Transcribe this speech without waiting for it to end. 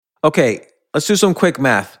Okay, let's do some quick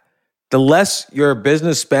math. The less your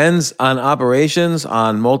business spends on operations,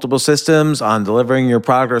 on multiple systems, on delivering your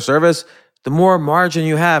product or service, the more margin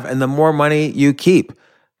you have and the more money you keep.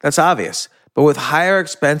 That's obvious. But with higher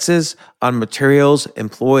expenses on materials,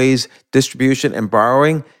 employees, distribution, and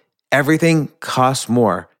borrowing, everything costs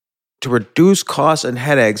more. To reduce costs and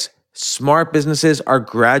headaches, smart businesses are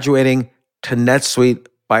graduating to NetSuite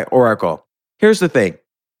by Oracle. Here's the thing.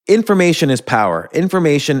 Information is power.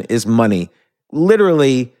 Information is money.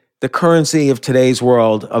 Literally, the currency of today's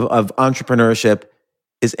world of entrepreneurship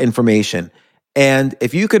is information. And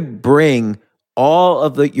if you could bring all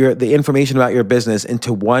of the information about your business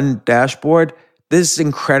into one dashboard, this is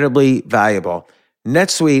incredibly valuable.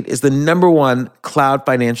 NetSuite is the #1 cloud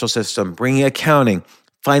financial system, bringing accounting,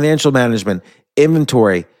 financial management,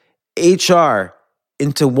 inventory, HR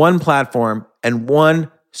into one platform and one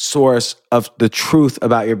source of the truth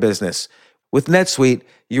about your business. With NetSuite,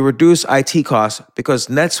 you reduce IT costs because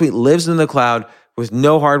NetSuite lives in the cloud with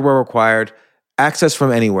no hardware required, access from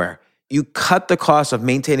anywhere. You cut the cost of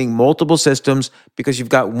maintaining multiple systems because you've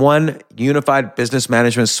got one unified business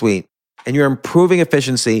management suite. And you're improving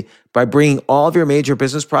efficiency by bringing all of your major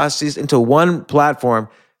business processes into one platform,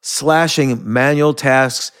 slashing manual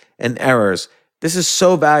tasks and errors. This is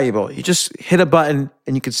so valuable. You just hit a button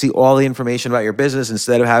and you can see all the information about your business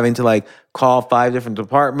instead of having to call 5 different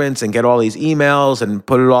departments and get all these emails and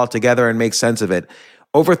put it all together and make sense of it.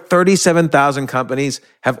 Over 37,000 companies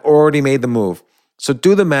have already made the move. So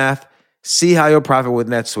do the math, see how you'll profit with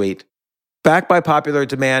NetSuite. Backed by popular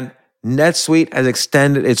demand, NetSuite has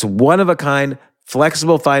extended its one-of-a-kind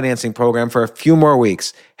flexible financing program for a few more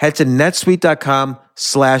weeks. Head to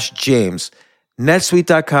netsuite.com/James.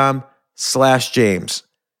 netsuite.com/James.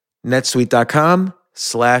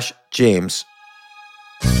 netsuite.com/James.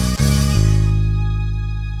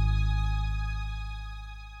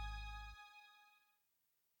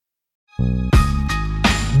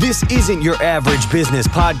 This isn't your average business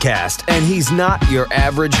podcast, and he's not your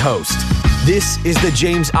average host. This is the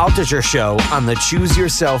James Altucher Show on the Choose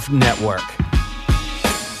Yourself Network.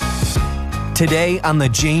 Today on the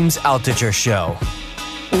James Altucher Show.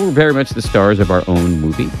 We're very much the stars of our own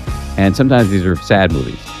movie, and sometimes these are sad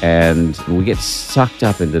movies, and we get sucked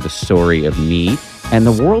up into the story of me, and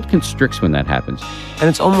the world constricts when that happens. And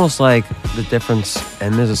it's almost like the difference,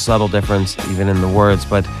 and there's a subtle difference even in the words,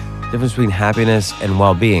 but the difference between happiness and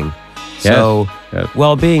well-being. So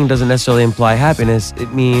well-being doesn't necessarily imply happiness.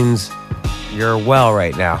 It means you're well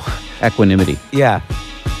right now. Equanimity. Yeah.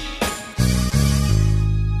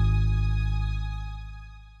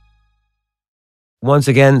 Once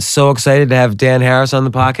again, so excited to have Dan Harris on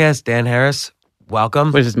the podcast. Dan Harris,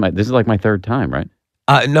 welcome. This is like my third time, right?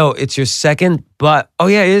 No, it's your second, but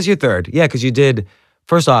it is your third. Yeah, because you did,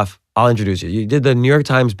 first off, I'll introduce you. You did the New York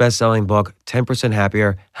Times best-selling book, 10%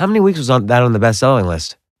 Happier. How many weeks was that on the best-selling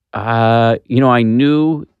list? I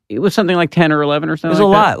knew it was something like 10 or 11 or something. It was a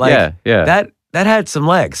lot. Yeah. That had some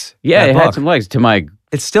legs. Yeah, it had some legs to my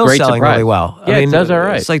It's still great selling surprise. really well. Yeah, it does all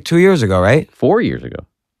right. It's like 2 years ago, right? 4 years ago.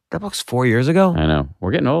 That book's 4 years ago? I know.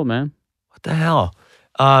 We're getting old, man. What the hell?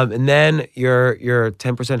 And then your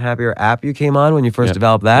 10% Happier app you came on when you first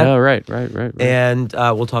developed that. Oh, right. And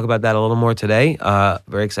we'll talk about that a little more today.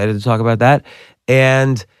 Very excited to talk about that.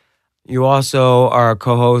 And you also are a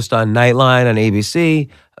co-host on Nightline on ABC,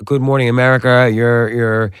 Good Morning America.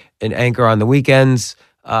 You're an anchor on the weekends.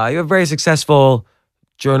 You have a very successful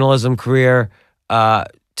journalism career.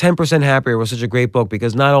 10% Happier was such a great book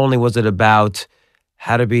because not only was it about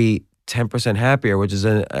how to be 10% happier, which is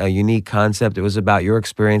a unique concept. It was about your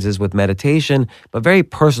experiences with meditation, but very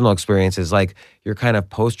personal experiences, like your kind of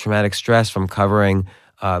post-traumatic stress from covering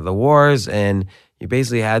the wars. And you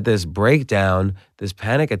basically had this breakdown, this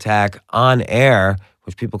panic attack on air,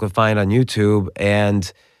 which people could find on YouTube.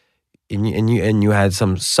 And you had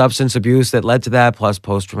some substance abuse that led to that, plus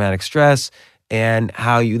post-traumatic stress, and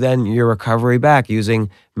how your recovery back using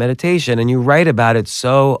meditation. And you write about it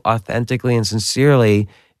so authentically and sincerely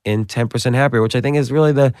in 10% Happier, which I think is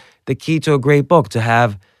really the key to a great book, to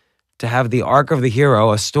have the arc of the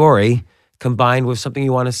hero, a story, combined with something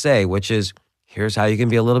you want to say, which is, here's how you can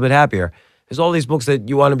be a little bit happier. There's all these books that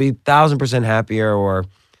you want to be 1,000% happier or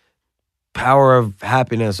Power of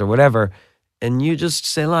Happiness or whatever, and you just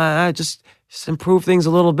say, just improve things a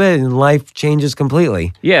little bit and life changes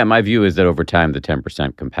completely. Yeah, my view is that over time, the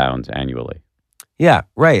 10% compounds annually. Yeah,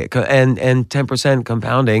 right. And 10%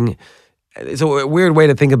 compounding, it's a weird way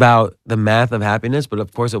to think about the math of happiness, but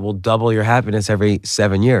of course it will double your happiness every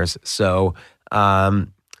 7 years. So,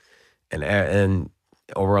 and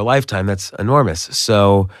over a lifetime, that's enormous.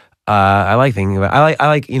 So I like thinking about. I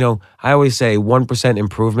like. I always say 1%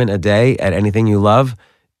 improvement a day at anything you love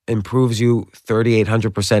improves you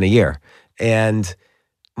 3,800% a year, and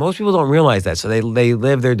most people don't realize that. So they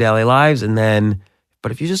live their daily lives, and then.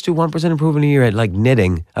 But if you just do 1% improvement a year at like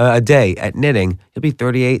knitting, a day at knitting, you'll be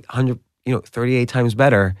 3,800. 38 times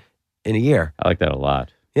better in a year. I like that a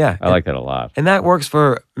lot. Yeah, I like that a lot. and that works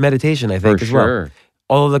for meditation, I think, For as sure. well.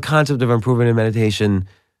 Although the concept of improvement in meditation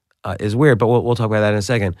is weird, but we'll talk about that in a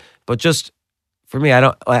second. But just for me, I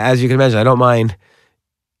don't, as you can imagine, I don't mind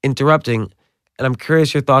interrupting. And I'm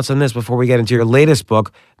curious your thoughts on this before we get into your latest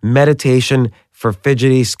book, Meditation for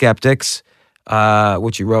Fidgety Skeptics,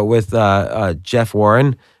 which you wrote with Jeff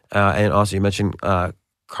Warren, and also you mentioned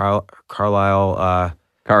Carly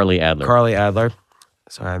Adler. Carly Adler.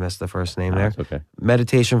 Sorry, I missed the first name there. That's okay.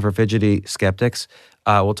 Meditation for Fidgety Skeptics.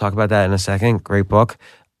 We'll talk about that in a second. Great book.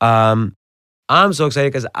 I'm so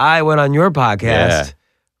excited because I went on your podcast.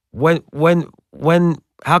 Yeah. When?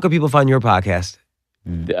 How can people find your podcast?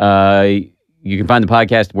 You can find the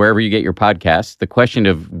podcast wherever you get your podcasts. The question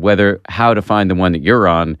of how to find the one that you're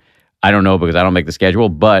on, I don't know because I don't make the schedule,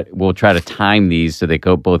 but we'll try to time these so they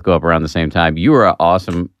both go up around the same time. You were an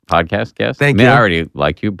awesome podcast guest. Thank you. I already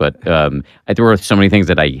liked you, but there were so many things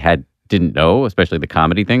that I didn't know, especially the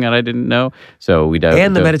comedy thing that I didn't know. So we dove,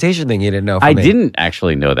 and the meditation thing you didn't know. I didn't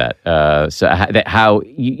actually know that. So how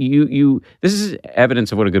you this is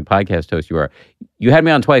evidence of what a good podcast host you are. You had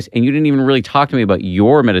me on twice, and you didn't even really talk to me about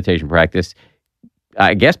your meditation practice.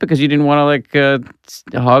 I guess because you didn't want to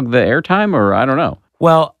hog the airtime, or I don't know.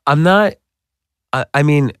 Well, I'm not. I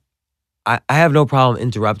mean, I have no problem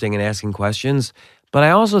interrupting and asking questions, but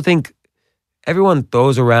I also think everyone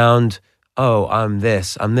throws around, oh, I'm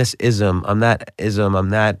this ism, I'm that ism, I'm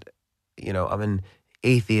that, I'm an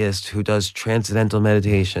atheist who does transcendental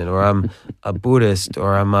meditation, or I'm a Buddhist,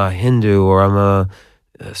 or I'm a Hindu, or I'm a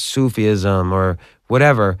Sufism, or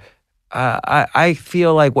whatever. I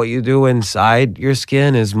feel like what you do inside your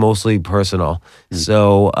skin is mostly personal.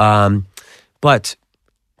 So, but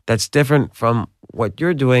that's different from what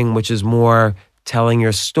you're doing, which is more telling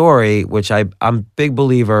your story, which I'm a big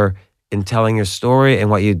believer in telling your story and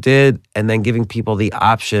what you did, and then giving people the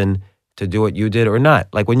option to do what you did or not.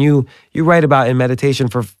 Like when you write about in Meditation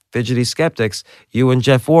for Fidgety Skeptics, you and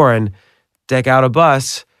Jeff Warren deck out a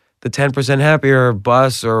bus, the 10% Happier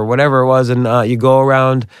bus or whatever it was, and you go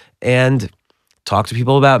around and talk to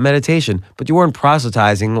people about meditation. But you weren't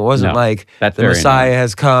proselytizing. It wasn't like the Messiah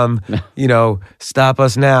has come, stop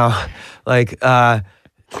us now. Like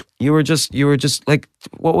you were just like,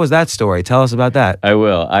 what was that story? Tell us about that. I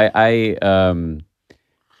will. I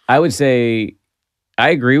would say I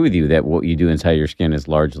agree with you that what you do inside your skin is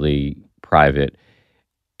largely private.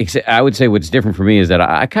 I would say what's different for me is that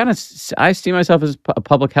I see myself as a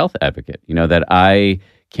public health advocate. That I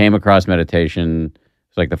came across meditation.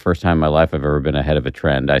 It's like the first time in my life I've ever been ahead of a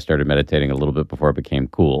trend. I started meditating a little bit before it became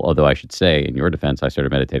cool. Although I should say, in your defense, I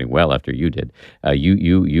started meditating well after you did.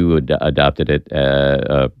 You adopted it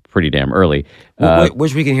pretty damn early,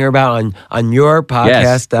 which we can hear about on your podcast.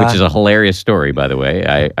 Yes, which is a hilarious story, by the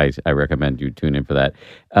way. I recommend you tune in for that.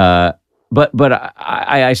 But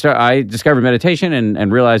I discovered meditation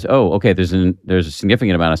and realized, okay, there's a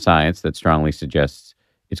significant amount of science that strongly suggests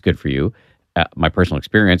it's good for you. My personal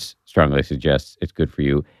experience strongly suggests it's good for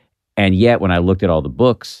you. And yet, when I looked at all the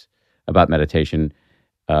books about meditation,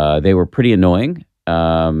 they were pretty annoying.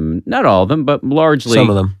 Not all of them, but largely. Some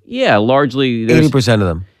of them. Yeah, largely. 80% of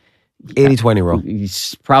them. 80-20 rule.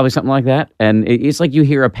 It's probably something like that. And it's like you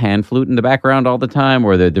hear a pan flute in the background all the time,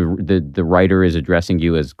 or the writer is addressing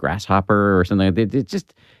you as grasshopper or something.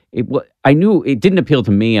 I knew it didn't appeal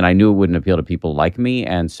to me, and I knew it wouldn't appeal to people like me.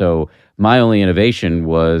 And so my only innovation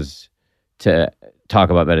was to talk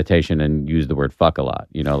about meditation and use the word fuck a lot.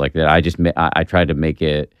 Like that. I tried to make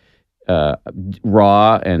it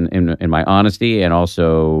raw and in my honesty, and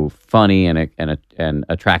also funny and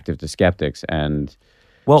attractive to skeptics. And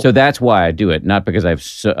so that's why I do it, not because I have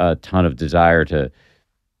a ton of desire to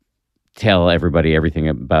tell everybody everything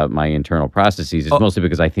about my internal processes. It's mostly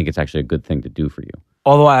because I think it's actually a good thing to do for you.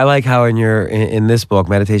 Although I like how in this book,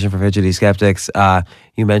 Meditation for Fidgety Skeptics,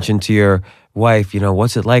 you mentioned to your wife,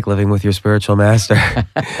 what's it like living with your spiritual master?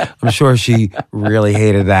 I'm sure she really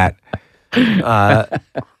hated that.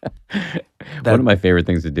 One of my favorite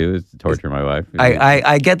things to do is to torture my wife.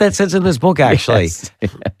 I get that sense in this book, actually. Yes.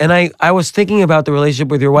 And I was thinking about the relationship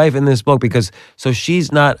with your wife in this book because, so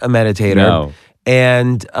she's not a meditator. No.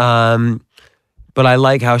 And, but I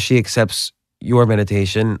like how she accepts your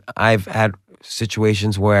meditation. I've had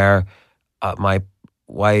situations where my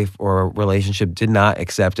wife or relationship did not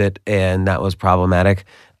accept it, and that was problematic.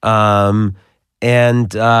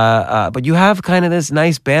 but you have kind of this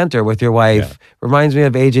nice banter with your wife. Reminds me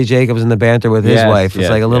of AJ Jacobs and the banter with his wife. It's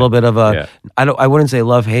like a little bit of a I wouldn't say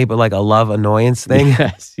love hate, but like a love annoyance thing.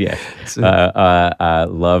 Yes.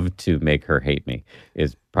 Love to make her hate me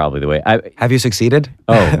is probably the way. Have you succeeded?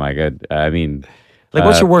 Oh my God! I mean, like,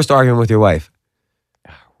 what's your worst argument with your wife?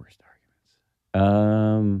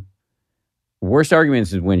 Worst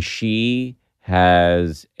arguments is when she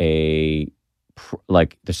has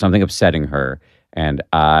like there's something upsetting her, and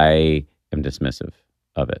I am dismissive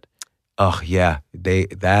of it. Oh yeah,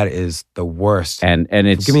 that is the worst. And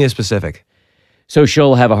it's, give me a specific. So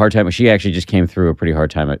she'll have a hard time. She actually just came through a pretty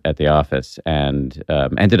hard time at the office, and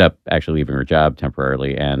ended up actually leaving her job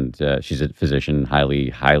temporarily. And she's a physician,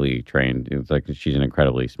 highly trained. It's like she's an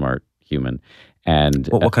incredibly smart human. And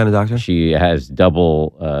what kind of doctor? She has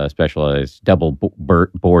double specialized, double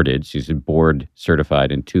boarded. She's board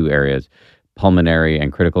certified in 2 areas: pulmonary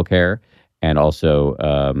and critical care, and also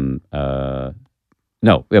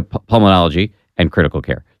pulmonology and critical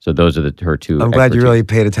care. So those are her 2. I'm glad you really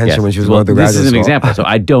paid attention when she was going through graduate school. This is an example. So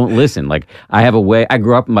I don't listen. Like, I have a way. I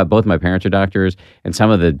grew up. Both my parents are doctors, and some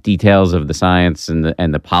of the details of the science and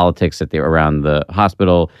the politics that they're around the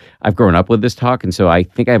hospital, I've grown up with this talk, and so I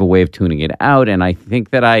think I have a way of tuning it out. And I think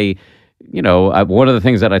that one of the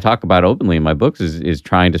things that I talk about openly in my books is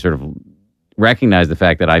trying to sort of recognize the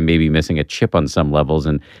fact that I may be missing a chip on some levels,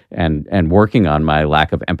 and working on my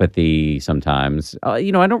lack of empathy sometimes. I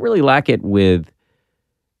don't really lack it with,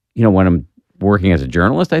 when I'm working as a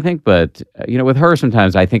journalist, I think, but with her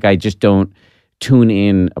sometimes I think I just don't tune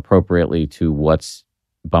in appropriately to what's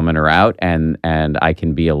bumming her out, and I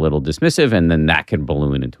can be a little dismissive, and then that can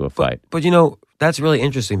balloon into a fight. But that's really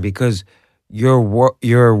interesting, because your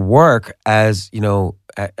work as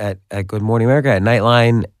at Good Morning America, at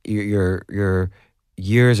Nightline, your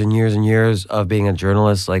years and years and years of being a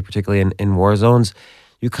journalist, like particularly in war zones,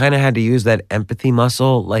 you kind of had to use that empathy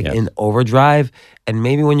muscle in overdrive. And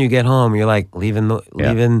maybe when you get home, you're like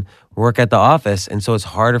leaving work at the office, and so it's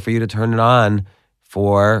harder for you to turn it on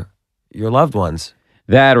for your loved ones.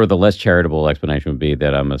 That, or the less charitable explanation would be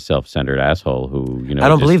that I'm a self-centered asshole who, I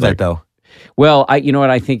don't believe that though. Well, what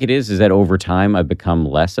I think it is that over time I've become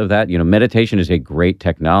less of that. Meditation is a great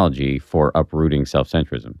technology for uprooting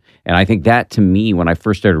self-centrism. And I think that, to me, when I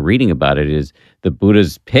first started reading about it, is the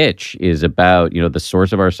Buddha's pitch is about, the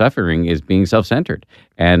source of our suffering is being self-centered.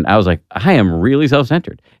 And I was like, I am really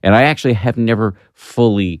self-centered. And I actually have never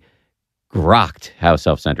fully grokked how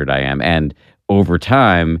self-centered I am. And over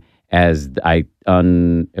time, as I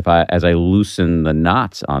loosen the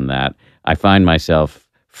knots on that, I find myself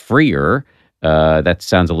freer. That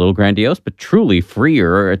sounds a little grandiose, but truly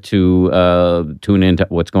freer to tune into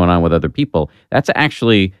what's going on with other people. That's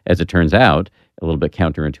actually, as it turns out, a little bit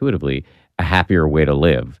counterintuitively, a happier way to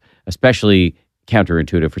live, especially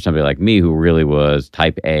counterintuitive for somebody like me who really was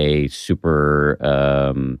type A, super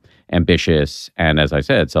ambitious, and, as I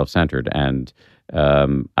said, self-centered. And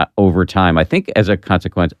over time, I think as a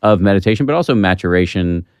consequence of meditation, but also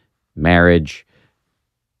maturation, marriage,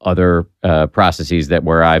 other processes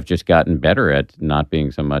where I've just gotten better at not being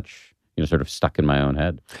so much, sort of stuck in my own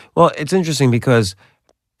head. Well, it's interesting because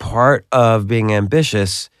part of being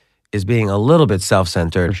ambitious is being a little bit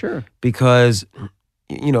self-centered. For sure. Because,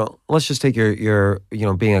 let's just take your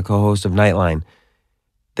being a co-host of Nightline.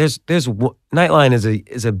 Nightline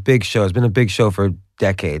is a big show. It's been a big show for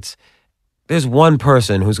decades. There's one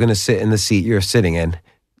person who's going to sit in the seat you're sitting in.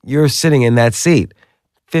 You're sitting in that seat.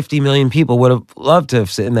 50 million people would have loved to have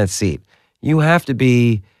sit in that seat. You have to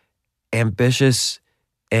be ambitious,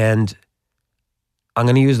 and I'm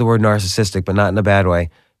going to use the word narcissistic, but not in a bad way.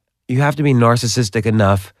 You have to be narcissistic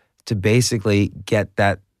enough to basically get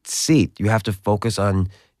that seat. You have to focus on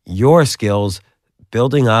your skills,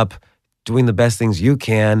 building up, doing the best things you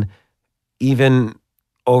can, even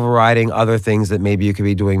overriding other things that maybe you could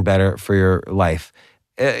be doing better for your life.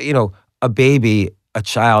 A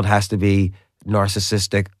child has to be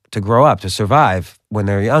narcissistic to grow up, to survive. When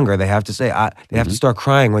they're younger, they have to say, they have to start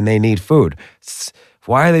crying when they need food.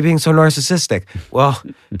 Why are they being so narcissistic? Well,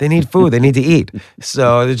 they need food, they need to eat.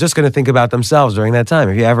 So they're just going to think about themselves during that time.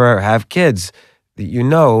 If you ever have kids,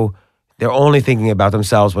 they're only thinking about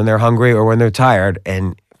themselves when they're hungry or when they're tired,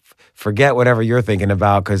 and forget whatever you're thinking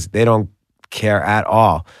about because they don't care at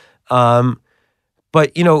all.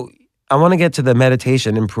 But, I want to get to the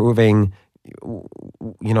meditation, improving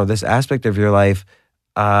this aspect of your life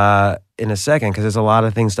in a second, because there's a lot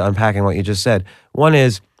of things to unpack in what you just said. One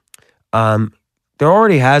is there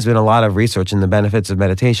already has been a lot of research in the benefits of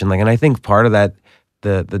meditation. And I think part of that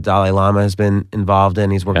the Dalai Lama has been involved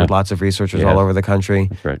in. He's worked with lots of researchers all over the country.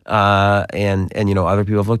 That's right. And other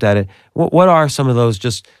people have looked at it. What are some of those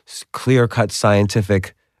just clear-cut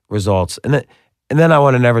scientific results? And then I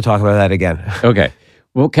want to never talk about that again. Okay.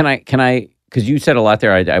 Well, can I? Because you said a lot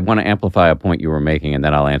there. I want to amplify a point you were making, and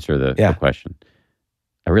then I'll answer the question.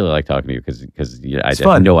 I really like talking to you because I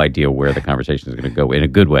have no idea where the conversation is going to go in a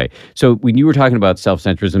good way. So when you were talking about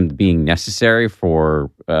self-centrism being necessary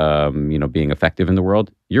for being effective in the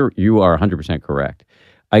world, you are 100% correct.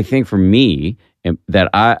 I think for me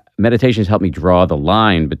meditation has helped me draw the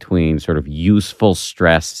line between sort of useful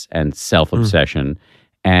stress and self-obsession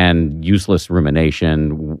and useless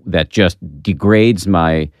rumination that just degrades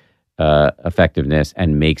my effectiveness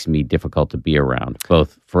and makes me difficult to be around,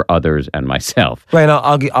 both for others and myself. Right.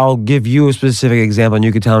 I'll give you a specific example, and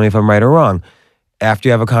you can tell me if I'm right or wrong. After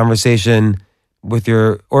you have a conversation with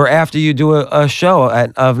or after you do a show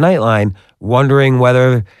of Nightline, wondering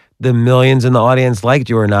whether the millions in the audience liked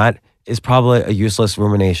you or not is probably a useless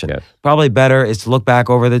rumination. Yes. Probably better is to look back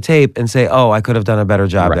over the tape and say, oh, I could have done a better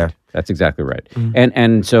job there. That's exactly right.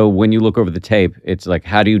 And so when you look over the tape, it's like,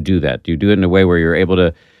 how do you do that? Do you do it in a way where you're able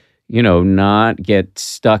to not get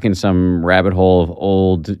stuck in some rabbit hole of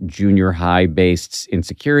old junior high-based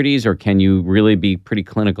insecurities, or can you really be pretty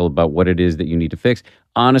clinical about what it is that you need to fix?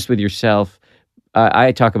 Honest with yourself.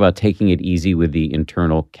 I talk about taking it easy with the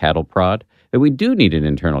internal cattle prod, that we do need an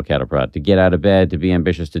internal cattle prod to get out of bed, to be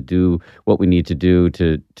ambitious, to do what we need to do,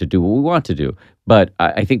 to do what we want to do. But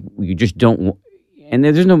I think you just don't... And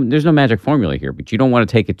there's no magic formula here, but you don't want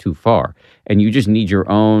to take it too far. And you just need your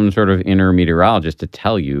own sort of inner meteorologist to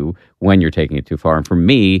tell you when you're taking it too far. And for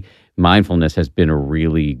me, mindfulness has been a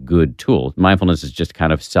really good tool. Mindfulness is just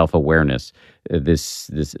kind of self-awareness,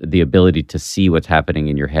 the ability to see what's happening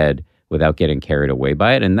in your head without getting carried away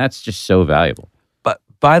by it. And that's just so valuable. But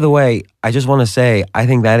by the way, I just want to say, I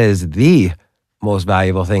think that is the most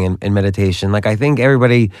valuable thing in meditation. Like, I think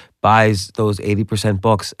everybody buys those 80%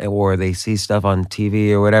 books, or they see stuff on TV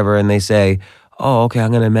or whatever, and they say, oh, okay, I'm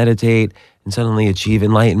going to meditate and suddenly achieve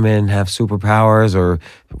enlightenment, have superpowers, or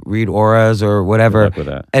read auras or whatever. Good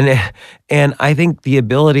luck with that. And I think the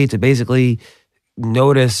ability to basically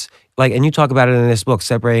notice, like, and you talk about it in this book,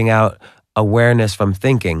 separating out awareness from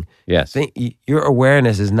thinking. Yes. Your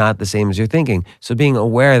awareness is not the same as your thinking. So being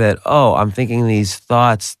aware that, oh, I'm thinking these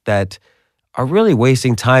thoughts that are really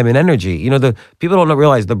wasting time and energy. The people don't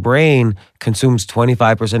realize the brain consumes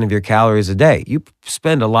 25% of your calories a day. You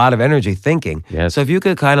spend a lot of energy thinking. Yes. So if you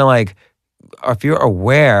could kind of like, if you're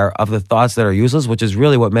aware of the thoughts that are useless, which is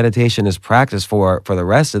really what meditation is practiced for the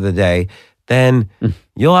rest of the day, then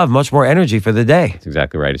you'll have much more energy for the day. That's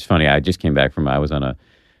exactly right. It's funny. I just came back I was on a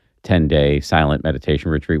 10-day silent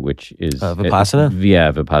meditation retreat, which is Vipassana.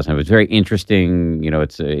 Vipassana. It's very interesting.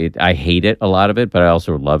 I hate it, a lot of it, but I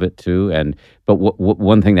also love it too. But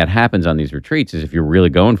one thing that happens on these retreats is if you're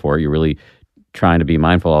really going for it, you're really trying to be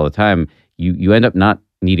mindful all the time. You end up not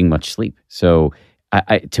needing much sleep. So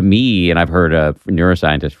to me, and I've heard a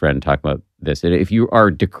neuroscientist friend talk about this, that if you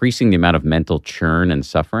are decreasing the amount of mental churn and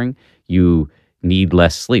suffering, you need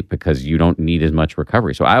less sleep because you don't need as much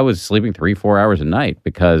recovery. So I was sleeping 3-4 hours a night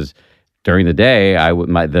because during the day,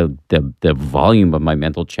 the volume of my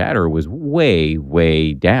mental chatter was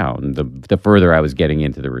way down the further I was getting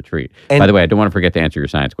into the retreat. And by the way, I don't want to forget to answer your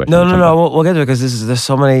science question. No. We'll get to it because there's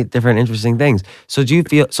so many different interesting things. So do you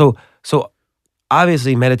feel so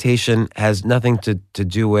obviously meditation has nothing to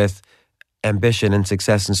do with ambition and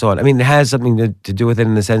success and so on. I mean, it has something to do with it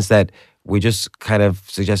in the sense that we just kind of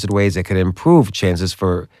suggested ways that could improve chances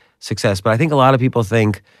for success. But I think a lot of people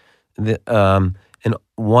think that and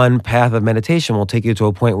one path of meditation will take you to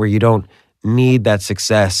a point where you don't need that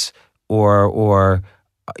success or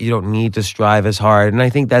you don't need to strive as hard. And I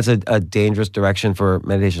think that's a dangerous direction for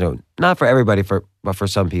meditation. So not for everybody, but for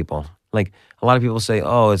some people. Like a lot of people say,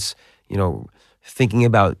 oh, it's, thinking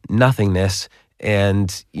about nothingness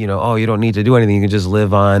and, oh, you don't need to do anything. You can just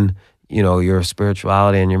live on, your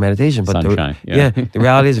spirituality and your meditation. But sunshine. The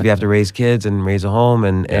reality is if you have to raise kids and raise a home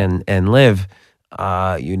and live,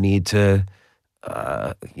 you need to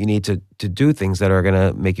do things that are going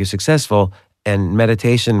to make you successful. And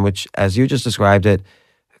meditation, which as you just described it,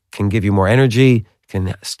 can give you more energy,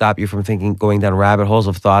 can stop you from going down rabbit holes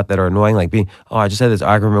of thought that are annoying, like I just had this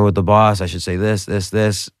argument with the boss, I should say this.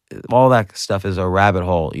 All that stuff is a rabbit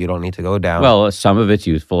hole you don't need to go down. Well, some of it's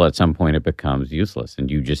useful. At some point, it becomes useless,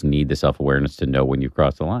 and you just need the self-awareness to know when you've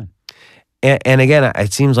crossed the line. And again,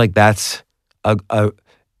 it seems like that's a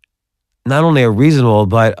not only a reasonable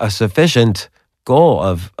but a sufficient goal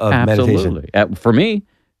of meditation. For me,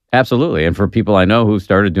 absolutely. And for people I know who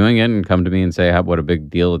started doing it and come to me and say what a big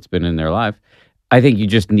deal it's been in their life, I think you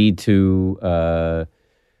just need to, I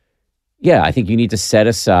think you need to set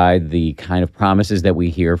aside the kind of promises that we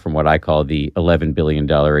hear from what I call the $11 billion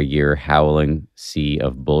a year howling sea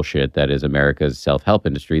of bullshit that is America's self-help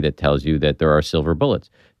industry that tells you that there are silver bullets.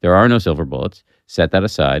 There are no silver bullets. Set that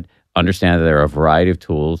aside. Understand that there are a variety of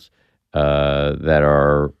tools that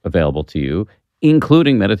are available to you,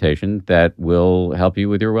 including meditation, that will help you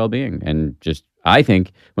with your well-being. And just, I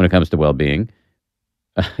think when it comes to well-being,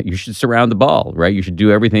 you should surround the ball, right? You should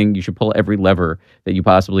do everything. You should pull every lever that you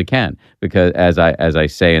possibly can, because as I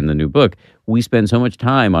say in the new book, we spend so much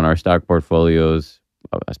time on our stock portfolios,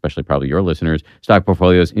 especially probably your listeners, stock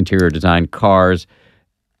portfolios, interior design, cars,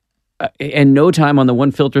 and no time on the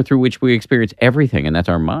one filter through which we experience everything, and that's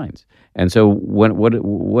our minds. And so, what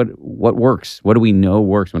works? What do we know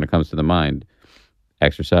works when it comes to the mind?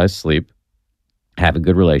 Exercise, sleep, having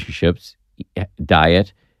good relationships,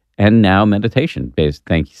 diet, and now meditation, based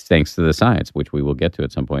thanks to the science, which we will get to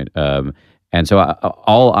at some point. And so,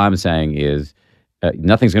 all I'm saying is,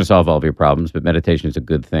 nothing's going to solve all of your problems, but meditation is a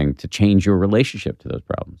good thing to change your relationship to those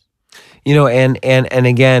problems. And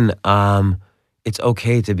again, it's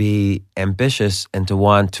okay to be ambitious and to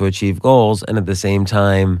want to achieve goals, and at the same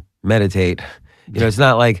time meditate. It's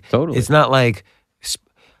not like Totally. It's not like,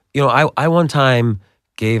 I one time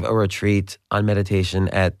gave a retreat on meditation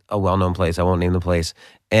at a well-known place. I won't name the place,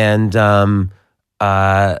 and I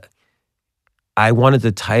wanted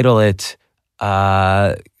to title it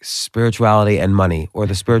 "Spirituality and Money" or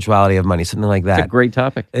 "The Spirituality of Money," something like that. It's a great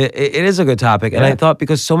topic. It is a good topic, and Yeah. I thought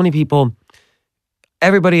because so many people,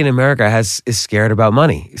 everybody in America is scared about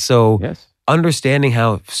money. So Yes. understanding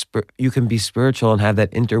how you can be spiritual and have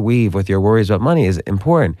that interweave with your worries about money is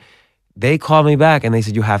important. They called me back and they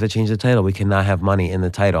said, you have to change the title. We cannot have money in the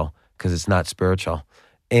title because it's not spiritual.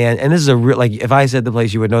 And this is a real, like, if I said the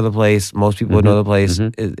place, you would know the place. Most people would know the place.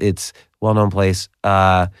 It's well-known place.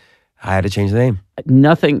 I had to change the name.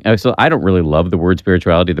 Nothing. So I don't really love the word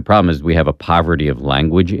spirituality. The problem is we have a poverty of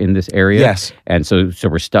language in this area. Yes. And so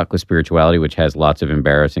we're stuck with spirituality, which has lots of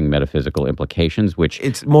embarrassing metaphysical implications, which,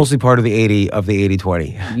 It's mostly part of the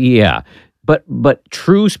 80-20. yeah. But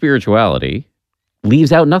true spirituality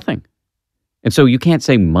leaves out nothing. And so you can't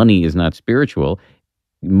say money is not spiritual.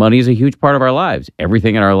 Money is a huge part of our lives.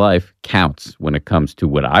 Everything in our life counts when it comes to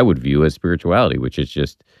what I would view as spirituality, which is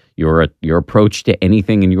just your approach to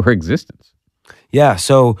anything in your existence. Yeah.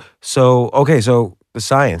 So the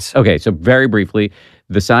science. Okay, so very briefly,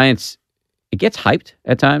 the science, it gets hyped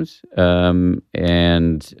at times, and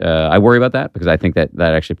I worry about that because I think that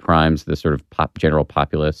actually primes the sort of general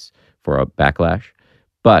populace for a backlash.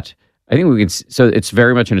 But I think we can. So it's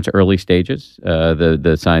very much in its early stages.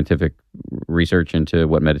 The scientific research into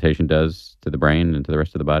what meditation does to the brain and to the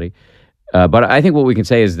rest of the body. But I think what we can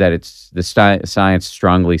say is that the science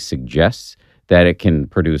strongly suggests that it can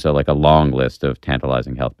produce a long list of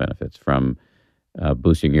tantalizing health benefits, from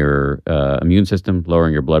boosting your immune system,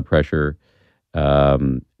 lowering your blood pressure,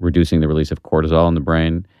 reducing the release of cortisol in the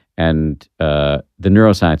brain. And the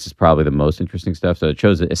neuroscience is probably the most interesting stuff. So it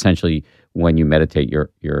shows that essentially when you meditate,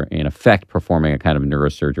 you're in effect performing a kind of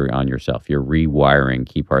neurosurgery on yourself. You're rewiring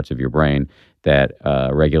key parts of your brain that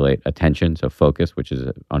regulate attention, so focus, which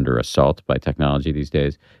is under assault by technology these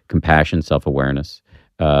days, compassion, self-awareness.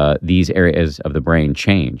 These areas of the brain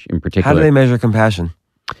change. In particular, How do they measure compassion?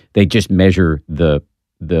 they just measure they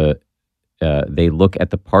look at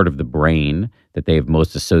the part of the brain that they've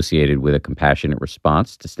most associated with a compassionate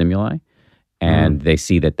response to stimuli, and they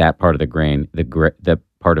see that part of the brain,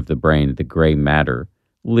 the gray matter,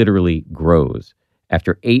 literally grows.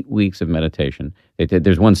 After 8 weeks of meditation,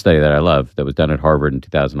 there's one study that I love that was done at Harvard in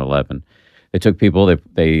 2011. They took people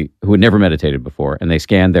who had never meditated before, and they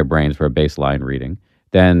scanned their brains for a baseline reading.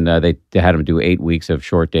 Then they had them do 8 weeks of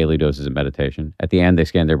short daily doses of meditation. At the end, they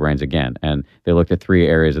scanned their brains again, and they looked at 3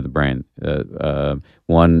 areas of the brain,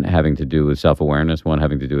 one having to do with self-awareness, one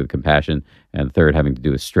having to do with compassion, and the third having to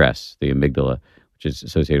do with stress, the amygdala, which is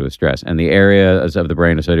associated with stress. And the areas of the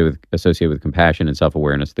brain associated with compassion and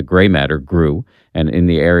self-awareness, the gray matter grew, and in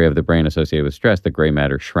the area of the brain associated with stress, the gray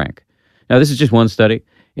matter shrank. Now, this is just one study.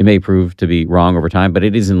 It may prove to be wrong over time, but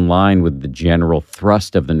it is in line with the general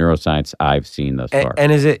thrust of the neuroscience I've seen thus far.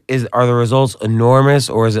 And are the results enormous,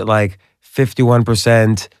 or is it like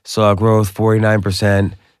 51% saw growth,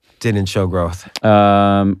 49% didn't show growth?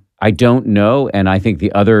 I don't know, and I think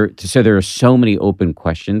so there are so many open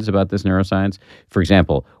questions about this neuroscience. For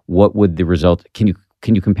example, what would the result? Can you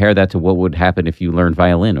compare that to what would happen if you learned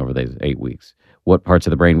violin over those 8 weeks? What parts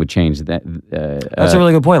of the brain would change? That's a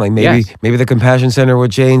really good point. Like maybe the compassion center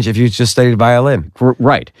would change if you just studied violin.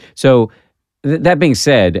 Right. So That being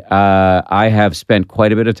said, I have spent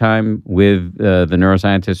quite a bit of time with the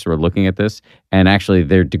neuroscientists who are looking at this, and actually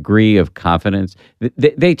their degree of confidence,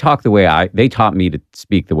 they taught me to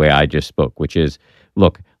speak the way I just spoke, which is,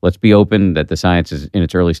 look, let's be open that the science is in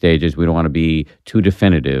its early stages. We don't want to be too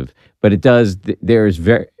definitive, but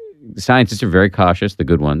scientists are very cautious, the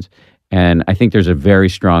good ones. And I think there's a very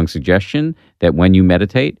strong suggestion that when you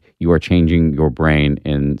meditate, you are changing your brain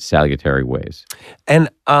in salutary ways. And,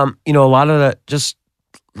 a lot of just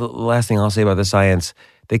the last thing I'll say about the science,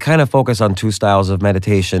 they kind of focus on two styles of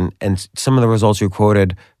meditation. And some of the results you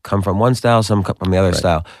quoted come from one style, some come from the other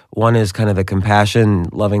style. One is kind of the compassion,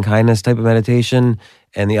 loving kindness type of meditation.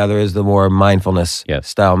 And the other is the more mindfulness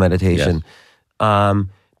style meditation. Yes.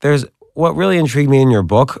 There's what really intrigued me in your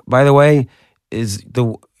book, by the way, is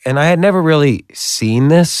and I had never really seen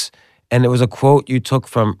this, and it was a quote you took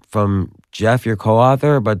from Jeff, your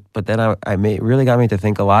co-author, but then really got me to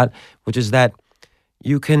think a lot, which is that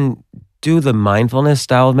you can do the mindfulness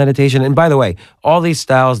style of meditation. And by the way, all these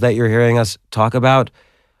styles that you're hearing us talk about,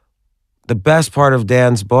 the best part of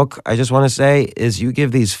Dan's book, I just want to say, is you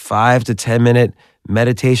give these 5 to 10 minute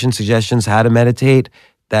meditation suggestions, how to meditate,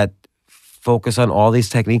 that focus on all these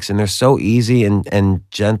techniques, and they're so easy and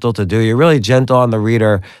gentle to do. You're really gentle on the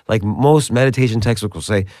reader. Like most meditation textbooks will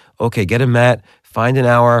say, okay, get a mat, find an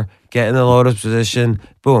hour, get in the lotus position,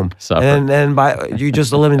 boom. Suffer. And then you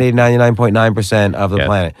just eliminate 99.9% of the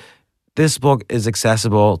planet. This book is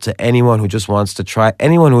accessible to anyone who just wants to try.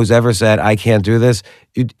 Anyone who's ever said, I can't do this.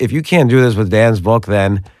 If you can't do this with Dan's book,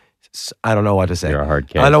 then I don't know what to say. You're a hard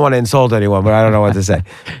case. I don't want to insult anyone, but I don't know what to say.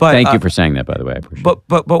 But Thank you for saying that, by the way. I appreciate it.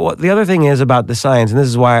 But what the other thing is about the science, and this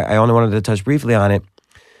is why I only wanted to touch briefly on it.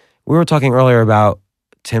 We were talking earlier about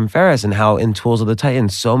Tim Ferriss and how in Tools of the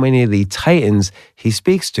Titans, so many of the Titans he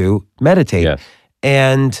speaks to meditate. Yes.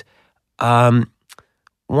 And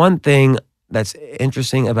one thing that's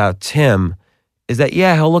interesting about Tim is that,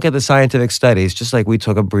 he'll look at the scientific studies, just like we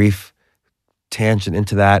took a brief tangent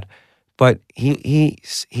into that. But he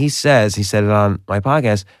said it on my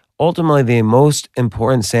podcast, ultimately the most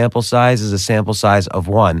important sample size is a sample size of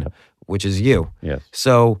one, which is you. Yes.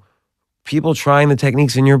 So people trying the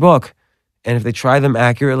techniques in your book, and if they try them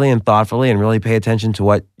accurately and thoughtfully and really pay attention to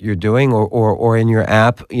what you're doing, or in your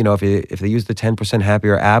app, if they use the 10%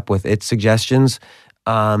 Happier app with its suggestions,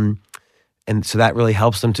 and so that really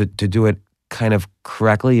helps them to do it kind of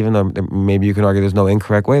correctly, even though maybe you can argue there's no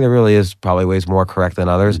incorrect way. There really is probably ways more correct than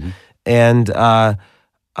others. Mm-hmm. And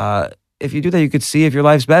if you do that, you could see if your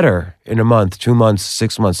life's better in a month, 2 months,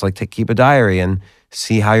 6 months. Like keep a diary and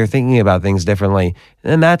see how you're thinking about things differently.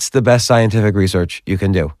 And that's the best scientific research you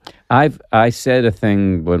can do. I said a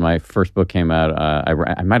thing when my first book came out.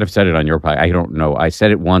 I might have said it on your podcast. I don't know. I said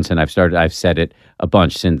it once, and I've said it a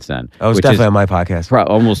bunch since then. Oh, it was definitely on my podcast.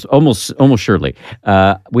 Almost surely.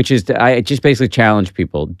 Which is I just basically challenge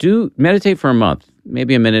people: meditate for a month,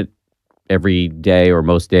 maybe a minute every day or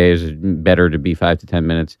most days. Better to be 5 to 10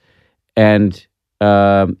 minutes. And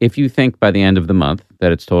if you think by the end of the month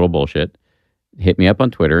that it's total bullshit, hit me up on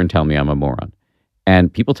Twitter and tell me I'm a moron.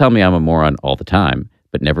 And people tell me I'm a moron all the time,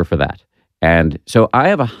 but never for that. And so I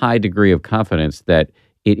have a high degree of confidence that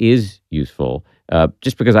it is useful,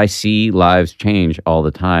 just because I see lives change all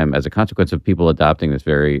the time as a consequence of people adopting this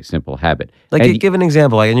very simple habit. Like, give an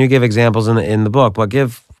example. And you give examples in the book, but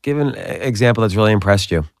give an example that's really impressed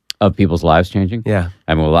you. Of people's lives changing? Yeah.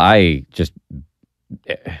 I mean, well, I just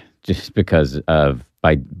because of,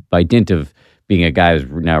 by dint of being a guy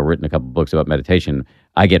who's now written a couple books about meditation,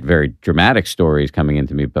 I get very dramatic stories coming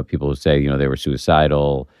into me about people who say, they were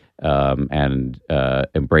suicidal, and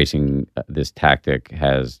embracing this tactic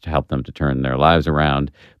has helped them to turn their lives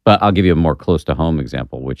around. But I'll give you a more close to home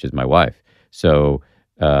example, which is my wife. So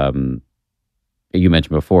you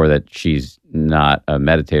mentioned before that she's not a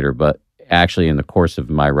meditator, but actually in the course of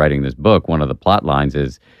my writing this book, one of the plot lines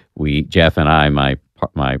is Jeff and I, my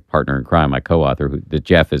partner in crime, my co-author,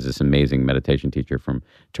 Jeff is this amazing meditation teacher from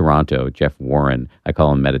Toronto, Jeff Warren. I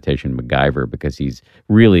call him Meditation MacGyver because he's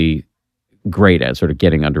really great at sort of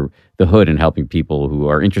getting under the hood and helping people who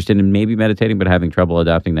are interested in maybe meditating but having trouble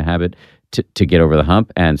adopting the habit to get over the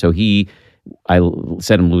hump. And so I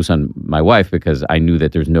set him loose on my wife because I knew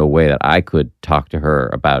that there's no way that I could talk to her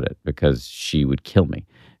about it because she would kill me.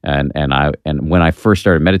 And when I first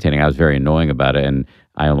started meditating, I was very annoying about it, and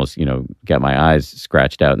I almost got my eyes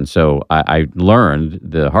scratched out. And so I learned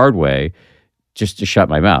the hard way just to shut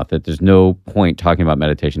my mouth, that there's no point talking about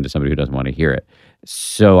meditation to somebody who doesn't want to hear it.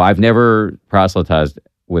 So I've never proselytized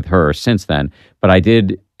with her since then, but I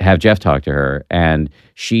did have Jeff talk to her, and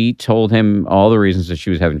she told him all the reasons that she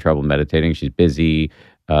was having trouble meditating. She's busy.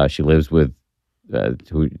 She lives with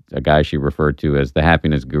a guy she referred to as the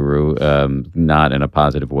happiness guru, not in a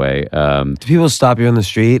positive way. Do people stop you on the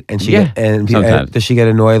street and sometimes. Does she get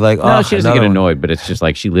annoyed? Like, no, she doesn't get annoyed, but it's just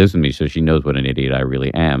like she lives with me, so she knows what an idiot I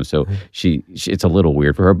really am. So she it's a little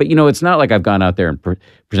weird for her. But it's not like I've gone out there and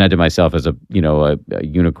presented myself as a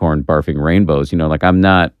unicorn barfing rainbows. Like I'm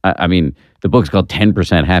not. I mean, the book's called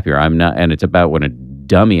 10% Happier. I'm not, and it's about what a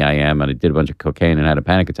dummy I am, and I did a bunch of cocaine and had a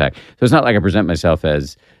panic attack. So it's not like I present myself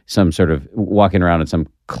as some sort of walking around in some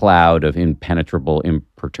cloud of impenetrable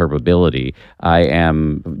imperturbability. I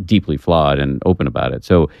am deeply flawed and open about it.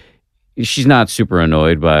 So she's not super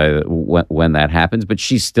annoyed by when that happens, but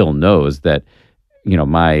she still knows that,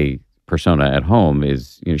 my persona at home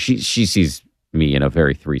is, she sees me in a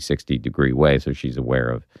very 360-degree way, so she's aware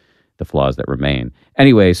of the flaws that remain.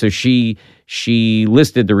 Anyway, so she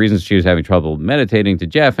listed the reasons she was having trouble meditating to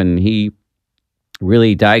Jeff, and he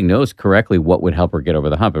really diagnosed correctly what would help her get over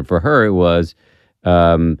the hump. And for her, it was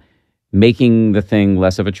making the thing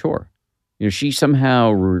less of a chore. She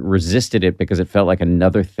somehow resisted it because it felt like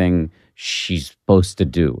another thing she's supposed to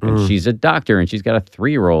do. And she's a doctor, and she's got a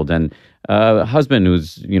 3-year-old and a husband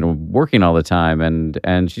who's working all the time,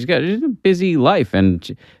 and she's got a busy life.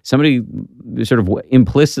 And somebody sort of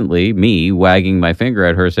implicitly, me wagging my finger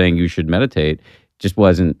at her saying you should meditate, just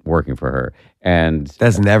wasn't working for her. And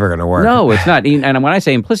that's never going to work. No, it's not. And when I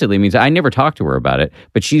say implicitly, it means I never talked to her about it.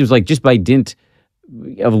 But she was like, just by dint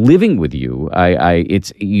of living with you,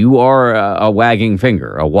 you are a wagging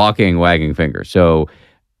finger, a walking wagging finger. So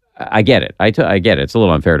I get it. I get it. It's a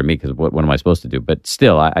little unfair to me because what am I supposed to do? But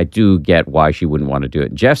still, I do get why she wouldn't want to do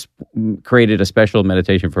it. Jeff's created a special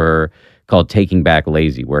meditation for her called Taking Back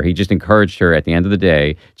Lazy, where he just encouraged her at the end of the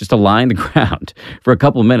day just to lie on the ground for a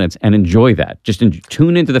couple of minutes and enjoy that. Just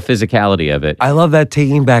tune into the physicality of it. I love that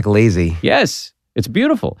Taking Back Lazy. Yes, it's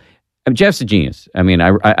beautiful. Jeff's a genius. I mean,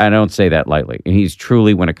 I don't say that lightly. And he's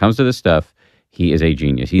truly, when it comes to this stuff, he is a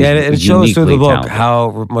genius. He's and it shows through the book talented.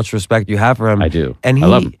 how much respect you have for him. I do. And I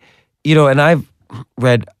love him. And I've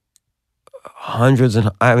read hundreds,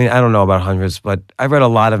 I don't know about hundreds, but I've read a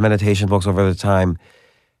lot of meditation books over the time.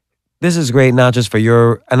 This is great, not just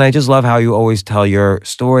for and I just love how you always tell your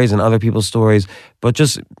stories and other people's stories, but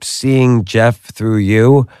just seeing Jeff through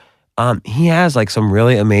you, he has like some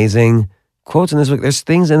really amazing quotes in this book. There's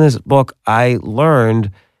things in this book I learned,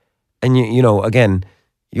 and again,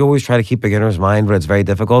 you always try to keep beginner's mind, but it's very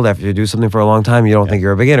difficult. After you do something for a long time, you don't think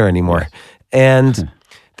you're a beginner anymore. Yes. And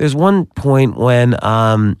there's one point when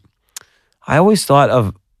I always thought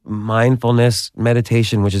of mindfulness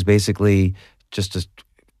meditation, which is basically just to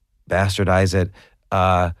bastardize it,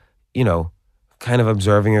 kind of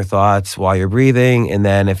observing your thoughts while you're breathing. And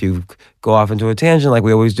then if you go off into a tangent, like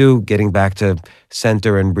we always do, getting back to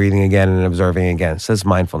center and breathing again and observing again. So that's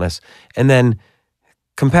mindfulness. And then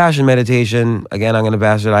compassion meditation, again, I'm going to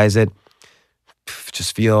bastardize it.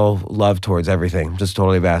 Just feel love towards everything. Just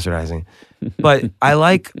totally bastardizing. But I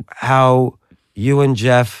like how you and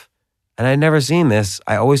Jeff, and I'd never seen this,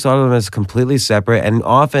 I always thought of them as completely separate. And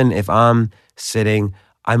often if I'm sitting,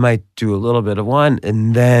 I might do a little bit of one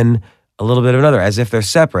and then a little bit of another, as if they're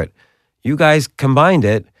separate. You guys combined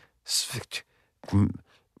it.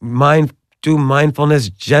 Do mindfulness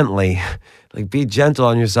gently. Like be gentle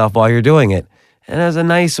on yourself while you're doing it. And as a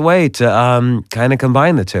nice way to kind of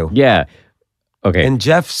combine the two. Yeah. Okay. And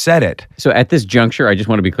Jeff said it. So at this juncture, I just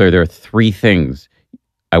want to be clear. There are 3 things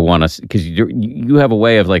I want to, because you have a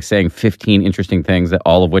way of like saying 15 interesting things, that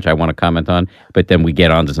all of which I want to comment on, but then we get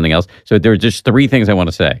on to something else. So there are just 3 things I want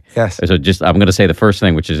to say. Yes. So I'm going to say the first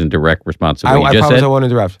thing, which is in direct response to what you just said. I promise I won't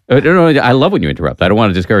interrupt. No, I love when you interrupt. I don't want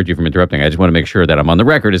to discourage you from interrupting. I just want to make sure that I'm on the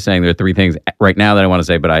record as saying there are 3 things right now that I want to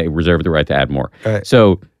say, but I reserve the right to add more. All right.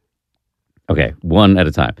 So, okay, one at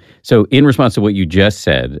a time. So in response to what you just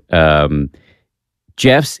said,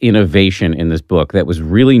 Jeff's innovation in this book that was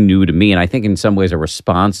really new to me, and I think in some ways a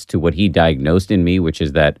response to what he diagnosed in me, which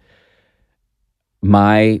is that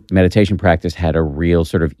my meditation practice had a real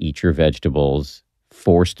sort of eat your vegetables,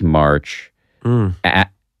 forced march,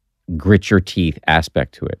 grit your teeth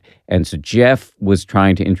aspect to it. And so Jeff was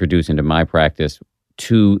trying to introduce into my practice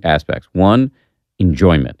 2 aspects. One,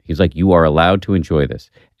 enjoyment. He's like, you are allowed to enjoy this.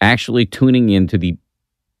 Actually tuning into the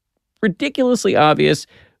ridiculously obvious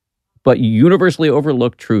but universally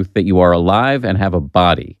overlooked truth that you are alive and have a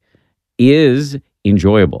body is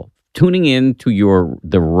enjoyable. Tuning in to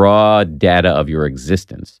the raw data of your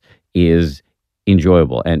existence is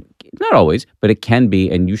enjoyable. And not always, but it can be,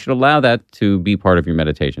 and you should allow that to be part of your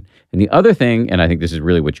meditation. And the other thing, and I think this is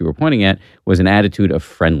really what you were pointing at, was an attitude of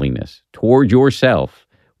friendliness toward yourself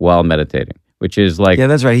while meditating, which is like Yeah,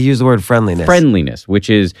 that's right. He used the word friendliness. which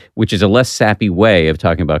is a less sappy way of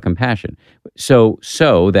talking about compassion. So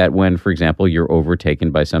that when, for example, you're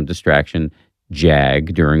overtaken by some distraction,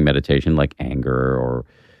 jag during meditation, like anger or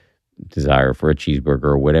desire for a cheeseburger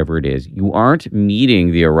or whatever it is, you aren't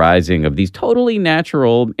meeting the arising of these totally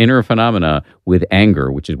natural inner phenomena with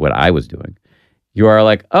anger, which is what I was doing. You are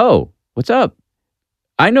like, oh, what's up?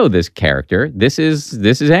 I know this character. This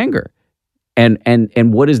is anger.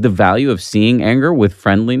 And what is the value of seeing anger with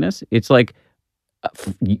friendliness? It's like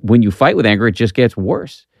when you fight with anger, it just gets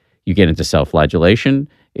worse. You get into self-flagellation.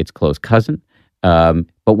 It's close cousin. But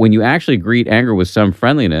when you actually greet anger with some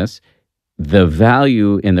friendliness, the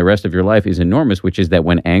value in the rest of your life is enormous, which is that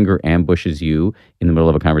when anger ambushes you in the middle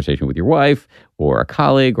of a conversation with your wife or a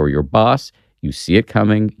colleague or your boss, you see it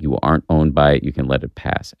coming, you aren't owned by it, you can let it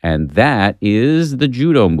pass. And that is the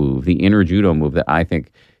judo move, the inner judo move that I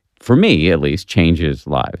think, for me at least, changes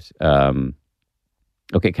lives.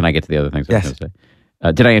 Okay, can I get to the other things I was going to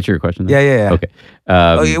say? Did I answer your question then? Yeah. Okay.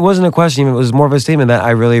 It wasn't a question, it was more of a statement that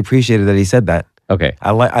I really appreciated that he said that. Okay.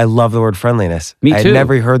 I love the word friendliness. Me too. I'd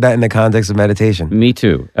never heard that in the context of meditation. Me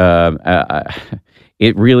too.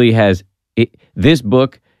 It really has. This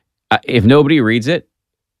book, if nobody reads it,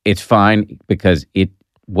 it's fine because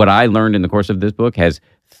what I learned in the course of this book has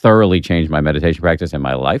thoroughly changed my meditation practice and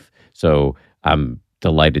my life. So I'm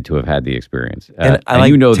delighted to have had the experience. And I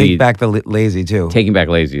like Take Back the Lazy too. Taking Back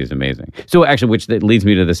Lazy is amazing. So actually, which that leads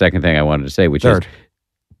me to the second thing I wanted to say, which Third. is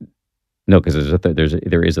no, because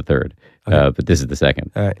there is a third, Okay. but this is the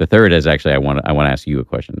second. All right. The third is actually I want to ask you a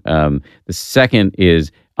question. The second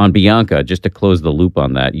is on Bianca, just to close the loop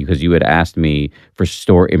on that, because you had asked me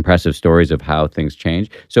for impressive stories of how things change.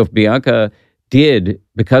 So if Bianca did,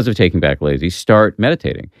 because of Taking Back Lazy, start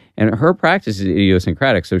meditating, and her practice is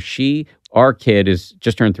idiosyncratic. So our kid is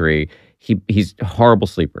just turned 3. He's a horrible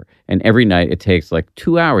sleeper, and every night it takes like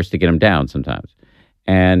 2 hours to get him down sometimes.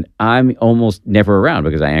 And I'm almost never around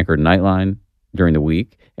because I anchor Nightline during the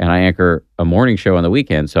week and I anchor a morning show on the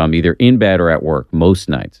weekend. So I'm either in bed or at work most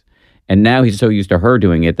nights. And now he's so used to her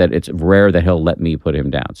doing it that it's rare that he'll let me put him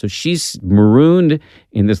down. So she's marooned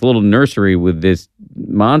in this little nursery with this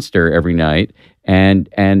monster every night and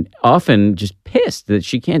often just pissed that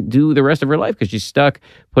she can't do the rest of her life because she's stuck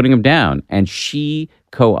putting him down. And she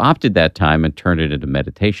co-opted that time and turned it into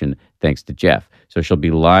meditation thanks to Jeff. So she'll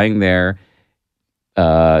be lying there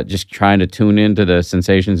just trying to tune into the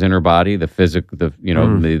sensations in her body, the physical,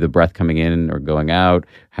 the breath coming in or going out,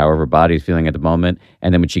 however her body's feeling at the moment.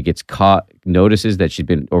 And then when she gets caught, notices that she's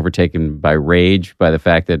been overtaken by rage by the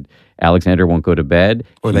fact that Alexander won't go to bed.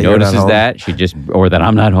 Or she that you're not notices home. that or that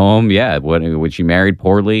I'm not home. Yeah, when she married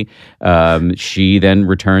poorly, she then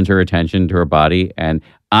returns her attention to her body. And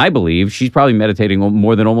I believe she's probably meditating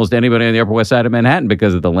more than almost anybody on the Upper West Side of Manhattan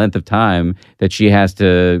because of the length of time that she has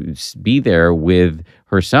to be there with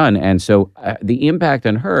her son. And so the impact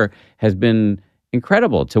on her has been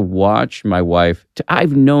incredible to watch my wife.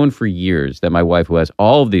 I've known for years that my wife, who has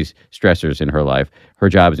all of these stressors in her life, her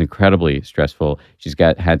job is incredibly stressful. She's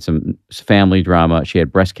had some family drama. She had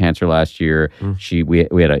breast cancer last year. We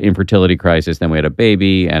had an infertility crisis. Then we had a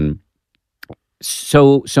baby, and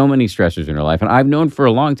so many stressors in her life. And I've known for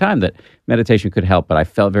a long time that meditation could help, but I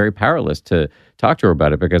felt very powerless to talk to her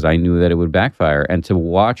about it because I knew that it would backfire. And to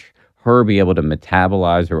watch her be able to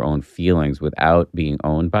metabolize her own feelings without being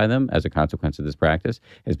owned by them as a consequence of this practice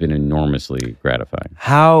has been enormously gratifying.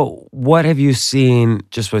 What have you seen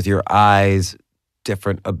just with your eyes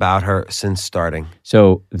different about her since starting?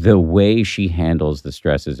 So the way she handles the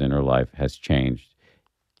stresses in her life has changed.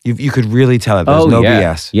 You could really tell it. There's no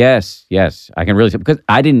BS. Yes. I can really tell because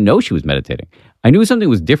I didn't know she was meditating. I knew something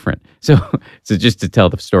was different. So just to tell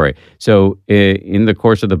the story. So in the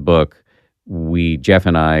course of the book, Jeff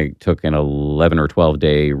and I took an 11 or 12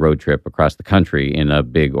 day road trip across the country in a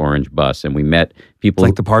big orange bus, and we met people. It's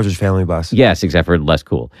like the Partridge Family bus. Yes, except for less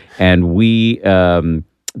cool. And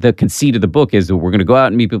the conceit of the book is that we're going to go out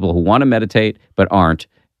and meet people who want to meditate but aren't,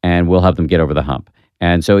 and we'll help them get over the hump.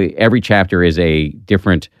 And so every chapter is a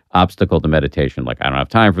different obstacle to meditation. Like, I don't have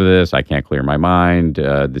time for this. I can't clear my mind.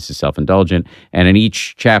 This is self-indulgent. And in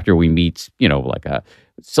each chapter, we meet,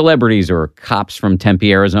 celebrities or cops from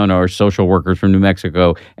Tempe, Arizona, or social workers from New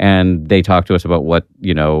Mexico, and they talk to us about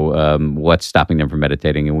what's stopping them from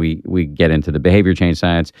meditating. And we get into the behavior change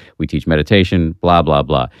science. We teach meditation, blah, blah,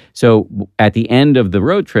 blah. So at the end of the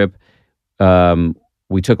road trip,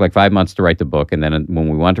 we took like 5 months to write the book. And then when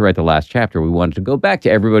we wanted to write the last chapter, we wanted to go back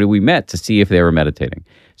to everybody we met to see if they were meditating.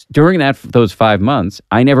 During those 5 months,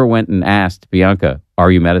 I never went and asked Bianca,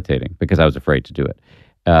 are you meditating? Because I was afraid to do it.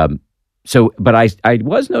 But I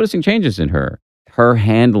was noticing changes in her. her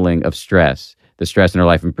handling of stress, the stress in her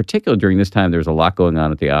life, in particular during this time, there was a lot going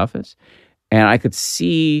on at the office. And I could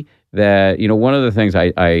see that, one of the things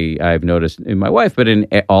I've noticed in my wife, but in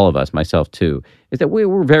all of us, myself too, is that we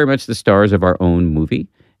were very much the stars of our own movie.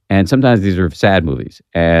 And sometimes these are sad movies.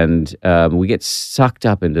 And we get sucked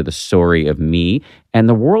up into the story of me. And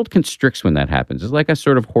the world constricts when that happens. It's like a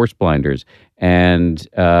sort of horse blinders. And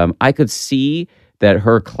I could see that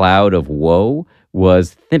her cloud of woe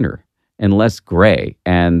was thinner and less gray,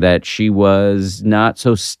 and that she was not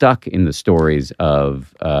so stuck in the stories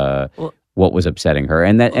of what was upsetting her,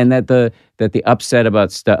 and that the upset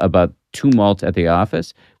about tumult at the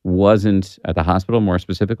office wasn't at the hospital, more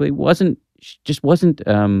specifically, wasn't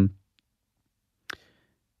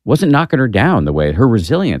knocking her down the way her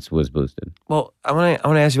resilience was boosted. Well, I want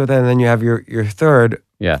to ask you about that, and then you have your third.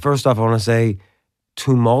 Yeah. First off, I want to say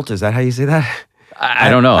tumult. Is that how you say that?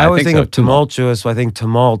 I don't know. I always think so. of tumultuous, so I think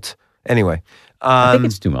tumult. Anyway, I think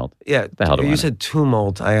it's tumult. Yeah, What the hell do I you know? said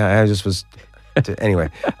tumult. I just was. Anyway,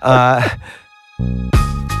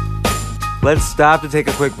 let's stop to take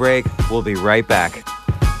a quick break. We'll be right back.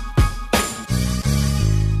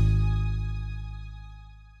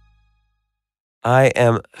 I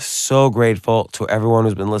am so grateful to everyone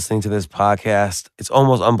who's been listening to this podcast. It's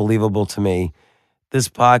almost unbelievable to me. This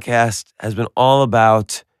podcast has been all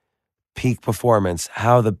about peak performance,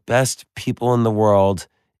 how the best people in the world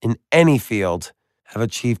in any field have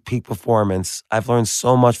achieved peak performance. I've learned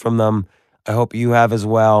so much from them. I hope you have as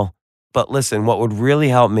well. But listen, what would really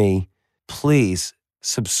help me, please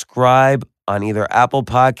subscribe on either Apple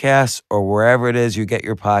Podcasts or wherever it is you get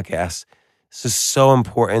your podcasts. This is so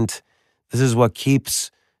important. This is what keeps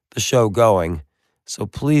the show going. So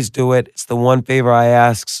please do it. It's the one favor I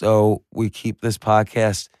ask, so we keep this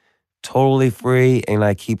podcast totally free, and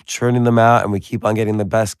I keep churning them out, and we keep on getting the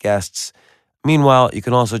best guests. Meanwhile, you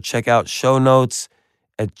can also check out show notes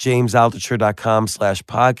at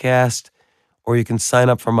jamesaltucher.com/podcast, or you can sign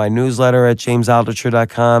up for my newsletter at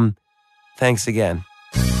jamesaltucher.com. Thanks again.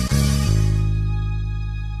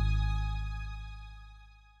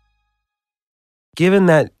 Given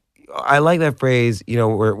that, I like that phrase,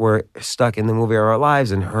 we're stuck in the movie of our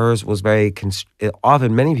lives, and hers was very,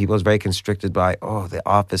 often many people is very constricted by, the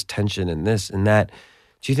office tension and this and that.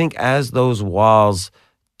 Do you think as those walls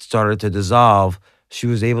started to dissolve, she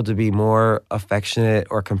was able to be more affectionate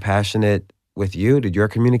or compassionate with you? Did your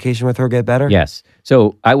communication with her get better? Yes.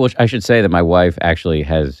 So I should say that my wife actually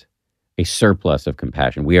has a surplus of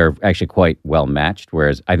compassion. We are actually quite well matched,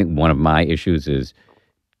 whereas I think one of my issues is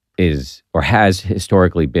or has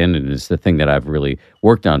historically been, and is the thing that I've really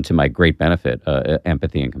worked on to my great benefit,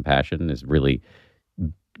 empathy and compassion, is really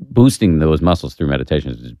boosting those muscles through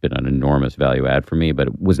meditation has been an enormous value add for me, but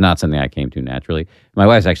it was not something I came to naturally. My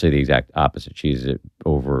wife's actually the exact opposite. She's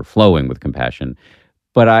overflowing with compassion.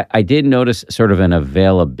 But I did notice sort of an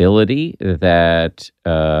availability that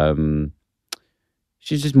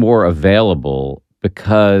she's just more available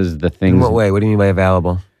because the things... In what way? What do you mean by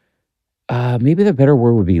available? Maybe the better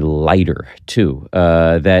word would be lighter too.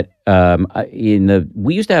 We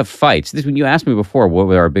used to have fights. This, when you asked me before, what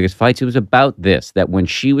were our biggest fights? It was about this. That when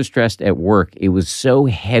she was stressed at work, it was so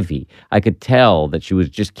heavy. I could tell that she was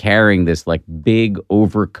just carrying this like big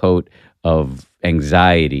overcoat of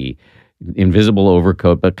anxiety, invisible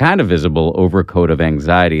overcoat, but kind of visible overcoat of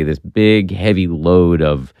anxiety. This big, heavy load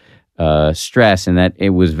of stress, and that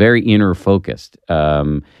it was very inner focused.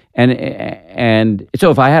 And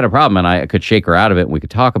so if I had a problem and I could shake her out of it and we could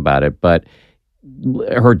talk about it, but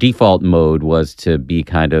her default mode was to be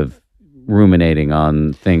kind of ruminating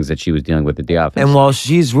on things that she was dealing with at the office. And while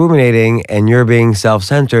she's ruminating and you're being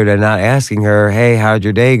self-centered and not asking her, hey, how'd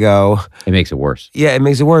your day go? It makes it worse. Yeah, it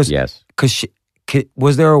makes it worse. Yes. Because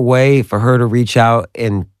was there a way for her to reach out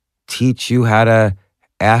and teach you how to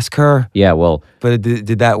ask her? Yeah, well... But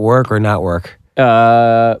did that work or not work?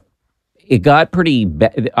 It got pretty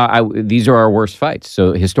bad. These are our worst fights.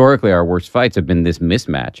 So historically, our worst fights have been this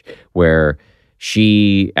mismatch where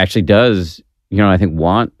she actually does, I think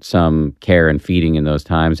want some care and feeding in those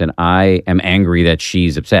times. And I am angry that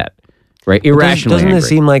she's upset, right? Irrationally Doesn't angry. it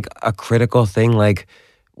seem like a critical thing? Like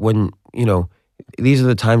when, these are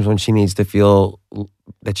the times when she needs to feel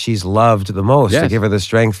that she's loved the most, Yes. to give her the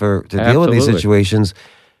strength to deal with these Absolutely. situations.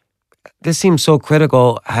 This seems so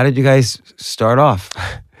critical. How did you guys start off?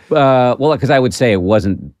 Well, because I would say it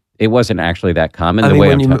wasn't actually that common.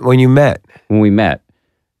 When you met. When we met.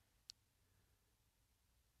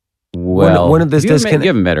 Well, when did this you disconnect? You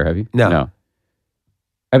haven't met her, have you? No.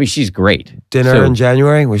 I mean, she's great. Dinner So- in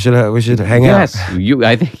January. We should hang out. Yes,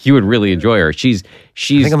 I think you would really enjoy her. She's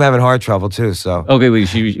I think I'm having heart trouble too. So okay. Well,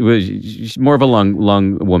 she's more of a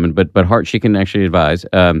lung woman, but heart she can actually advise.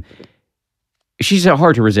 She's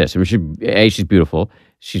hard to resist. I mean, she's beautiful.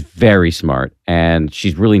 She's very smart, and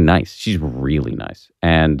she's really nice. She's really nice,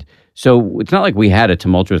 and so it's not like we had a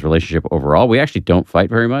tumultuous relationship overall. We actually don't fight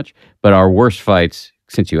very much, but our worst fights,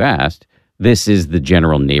 since you asked, this is the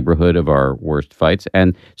general neighborhood of our worst fights,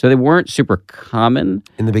 and so they weren't super common.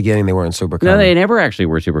 in the beginning, they weren't super common. No, they never actually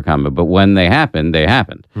were super common, but when they happened, they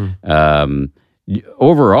happened.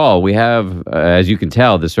 Overall, we have, as you can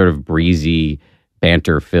tell, this sort of breezy,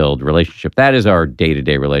 banter-filled relationship. That is our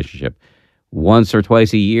day-to-day relationship. Once or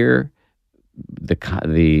twice a year,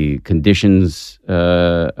 the conditions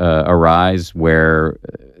arise where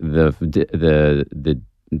the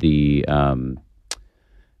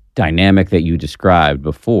dynamic that you described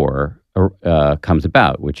before comes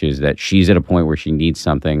about, which is that she's at a point where she needs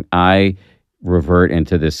something. I revert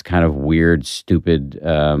into this kind of weird, stupid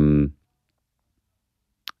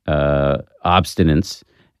obstinance,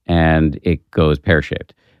 and it goes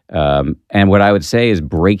pear-shaped. And what I would say is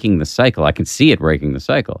breaking the cycle. I can see it breaking the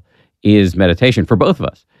cycle is meditation for both of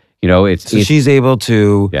us. You know, it's she's able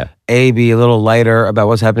to A, be a little lighter about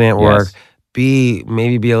what's happening at work. Yes. B,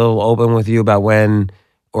 maybe be a little open with you about when,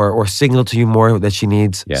 or signal to you more that she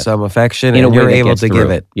needs some affection, in a and way you're that able gets to through.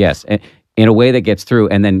 give it. Yes, in a way that gets through.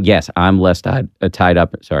 And then, yes, I'm less tied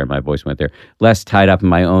up. Sorry, my voice went there. Less tied up in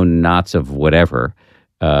my own knots of whatever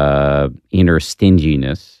inner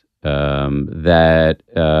stinginess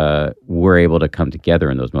that we're able to come together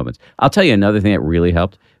in those moments. I'll tell you another thing that really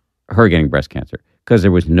helped: her getting breast cancer, because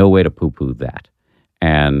there was no way to poo-poo that,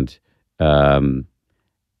 and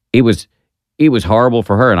it was horrible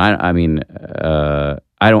for her. And I mean,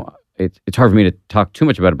 I don't. It's hard for me to talk too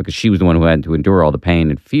much about it because she was the one who had to endure all the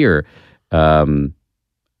pain and fear. Well,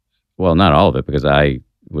 not all of it, because I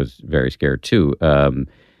was very scared too.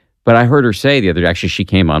 But I heard her say the other day, actually, she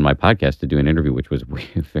came on my podcast to do an interview, which was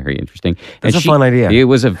very interesting. That's a fun idea. It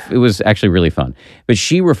was actually really fun. But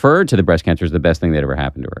she referred to the breast cancer as the best thing that ever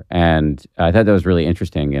happened to her. And I thought that was really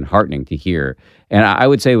interesting and heartening to hear. And I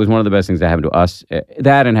would say it was one of the best things that happened to us,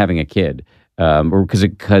 that and having a kid.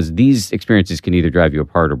 Because these experiences can either drive you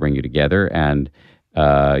apart or bring you together. And,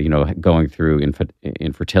 going through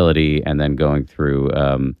infertility and then going through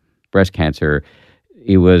breast cancer,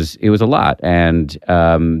 it was a lot. And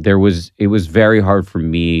it was very hard for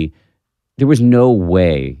me. There was no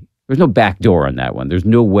way, there's no back door on that one. There's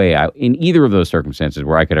no way in either of those circumstances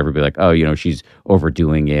where I could ever be like, oh, she's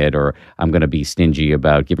overdoing it, or I'm going to be stingy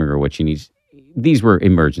about giving her what she needs. These were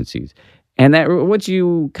emergencies. And that once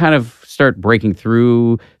you kind of start breaking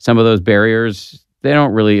through some of those barriers, they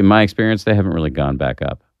don't really, in my experience, they haven't really gone back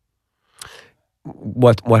up.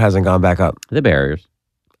 What hasn't gone back up? The barriers.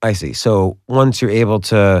 I see. So once you're able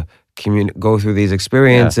to go through these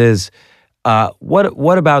experiences,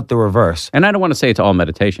 what about the reverse? And I don't want to say it's all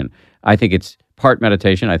meditation. I think it's part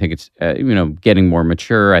meditation. I think it's getting more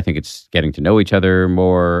mature. I think it's getting to know each other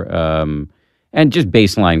more. And just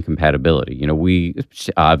baseline compatibility. It's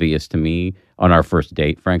obvious to me on our first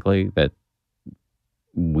date, frankly, that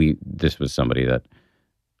this was somebody that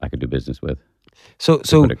I could do business with. So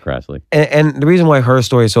put it crassly. And the reason why her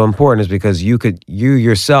story is so important is because you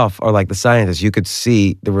yourself are like the scientist. You could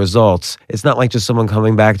see the results. It's not like just someone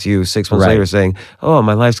coming back to you 6 months later saying, "Oh,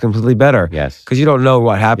 my life's completely better." Yes, because you don't know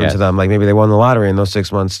what happened to them. Like maybe they won the lottery in those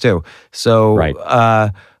 6 months too. So,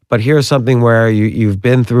 but here's something where you've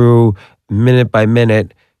been through minute by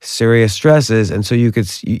minute serious stresses, and so you could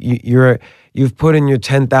you've put in your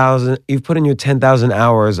 10,000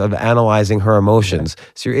 hours of analyzing her emotions.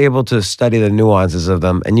 So you're able to study the nuances of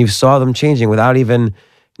them, and you saw them changing without even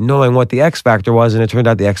knowing what the X factor was, and it turned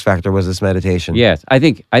out the X factor was this meditation. Yes, I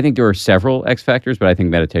think there were several X factors, but I think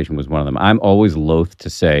meditation was one of them. I'm always loath to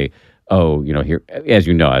say, here, as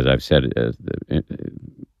you know, as I've said,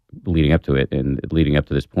 leading up to it and leading up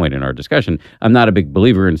to this point in our discussion, I'm not a big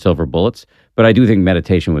believer in silver bullets, but I do think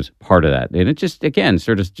meditation was part of that. And it just, again,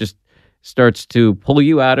 sort of just starts to pull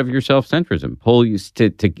you out of your self-centrism, pull you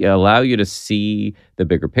to allow you to see the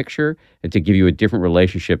bigger picture and to give you a different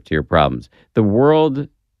relationship to your problems. The world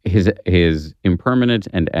is impermanent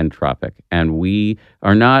and entropic, and we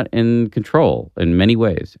are not in control in many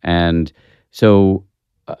ways. And so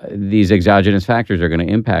these exogenous factors are going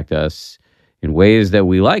to impact us in ways that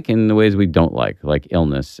we like and the ways we don't like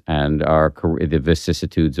illness and the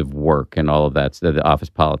vicissitudes of work and all of that, the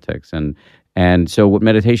office politics. And so what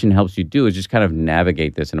meditation helps you do is just kind of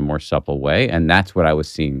navigate this in a more supple way. And that's what I was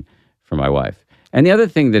seeing for my wife. And the other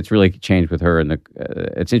thing that's really changed with her, and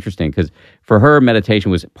it's interesting because for her,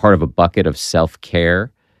 meditation was part of a bucket of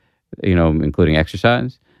self-care, including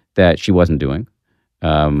exercise, that she wasn't doing,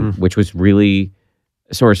 which was really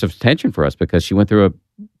a source of tension for us because she went through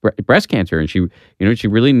a breast cancer and she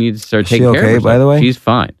really needs to start taking care of herself. By the way? She's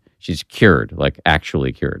fine. She's cured, like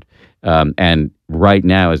actually cured. And right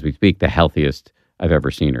now, as we speak, the healthiest I've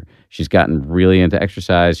ever seen her. She's gotten really into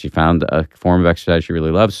exercise. She found a form of exercise she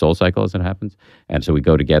really loves, SoulCycle, as it happens. And so we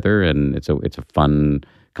go together, and it's a fun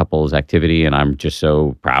couples activity. And I'm just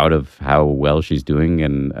so proud of how well she's doing.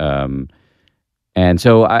 And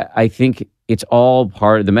so I think it's all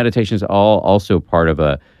part. The meditation is also part of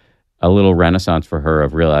a little renaissance for her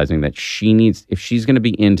of realizing that she needs, if she's going to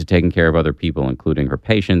be into taking care of other people, including her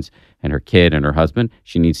patients and her kid and her husband,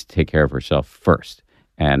 she needs to take care of herself first.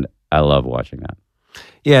 And I love watching that.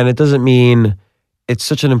 Yeah, and it doesn't mean it's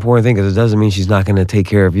such an important thing because it doesn't mean she's not going to take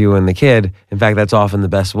care of you and the kid. In fact, that's often the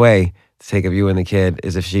best way to take care of you and the kid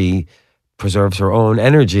is if she preserves her own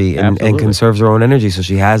energy and conserves her own energy so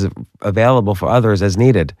she has it available for others as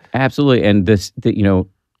needed. Absolutely. And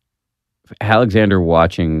Alexander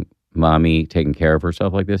watching mommy taking care of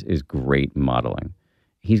herself like this is great modeling.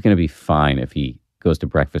 He's going to be fine if he goes to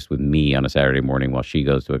breakfast with me on a Saturday morning while she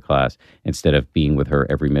goes to a class instead of being with her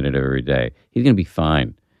every minute of every day. He's going to be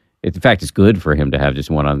fine. In fact, it's good for him to have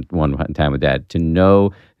just one-on-one time with dad. To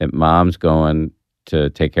know that mom's going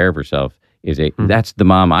to take care of herself that's the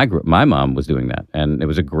mom I grew up. My mom was doing that, and it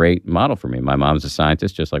was a great model for me. My mom's a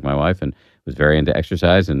scientist, just like my wife, and was very into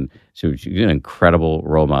exercise, and so she's an incredible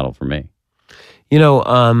role model for me.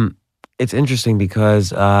 It's interesting because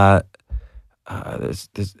there's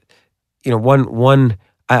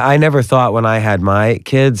I never thought when I had my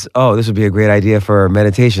kids, this would be a great idea for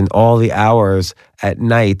meditation. All the hours at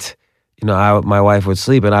night, my wife would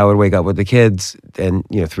sleep and I would wake up with the kids and,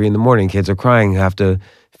 3 a.m, kids are crying, have to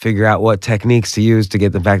figure out what techniques to use to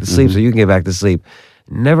get them back to sleep so you can get back to sleep.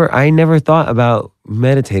 I never thought about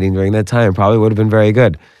meditating during that time. Probably would have been very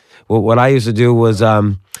good. Well, what I used to do was, I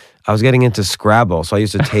was getting into Scrabble. So I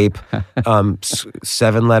used to tape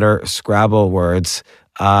 7-letter Scrabble words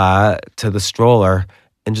to the stroller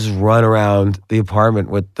and just run around the apartment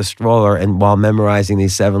with the stroller and while memorizing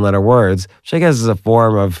these 7-letter words, which I guess is a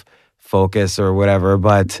form of focus or whatever,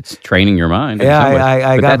 but it's training your mind. Yeah,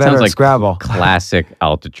 I got better at Scrabble. Classic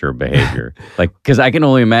Altucher behavior. Because I can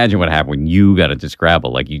only imagine what happened when you got into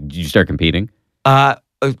Scrabble. Did you start competing? At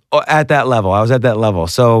that level. I was at that level.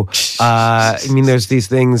 So, there's these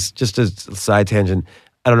things, just a side tangent.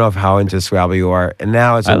 I don't know how into Scrabble you are. And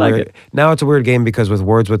now it's a weird game because with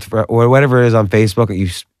Words with, or whatever it is on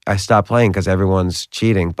Facebook, I stopped playing because everyone's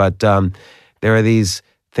cheating. But there are these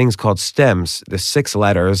things called stems. There's 6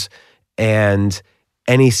 letters, and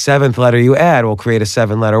any 7th letter you add will create a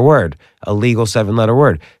 7-letter word, a legal 7-letter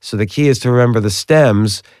word. So the key is to remember the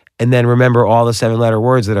stems and then remember all the 7-letter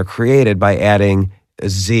words that are created by adding a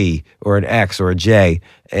Z or an X or a J.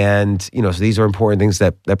 And, so these are important things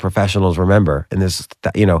that professionals remember. And there's,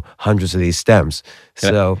 hundreds of these stems.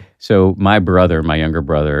 So my younger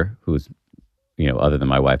brother, who's, other than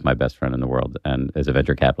my wife, my best friend in the world, and is a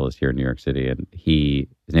venture capitalist here in New York City. And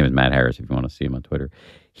his name is Matt Harris, if you want to see him on Twitter.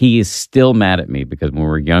 He is still mad at me because when we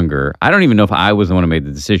were younger, I don't even know if I was the one who made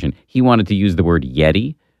the decision. He wanted to use the word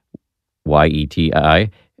Yeti, Y-E-T-I,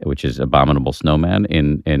 which is abominable snowman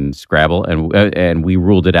in Scrabble, and we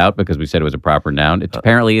ruled it out because we said it was a proper noun. It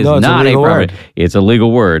apparently is not a proper word. It's a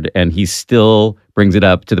legal word, and he still brings it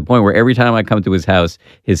up to the point where every time I come to his house,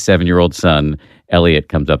 his 7-year-old son Elliot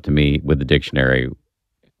comes up to me with the dictionary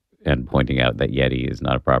and pointing out that Yeti is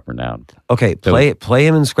not a proper noun. Okay, play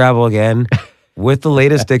him in Scrabble again with the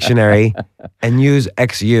latest dictionary and use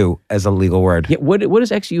XU as a legal word. Yeah, what does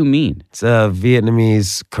XU mean? It's a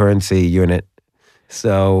Vietnamese currency unit.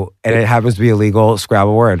 So, and it happens to be a legal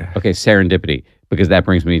Scrabble word. Okay, serendipity, because that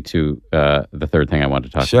brings me to the third thing I want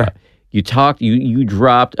to talk about. You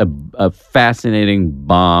dropped a fascinating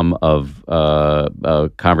bomb of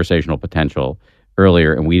conversational potential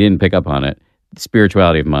earlier, and we didn't pick up on it.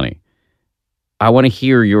 Spirituality of money. I want to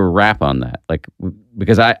hear your wrap on that,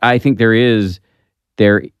 because I think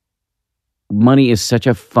money is such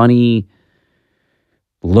a funny,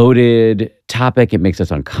 loaded topic. It makes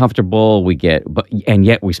us uncomfortable. And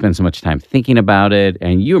yet we spend so much time thinking about it.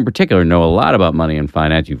 And you in particular know a lot about money and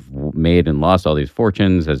finance. You've made and lost all these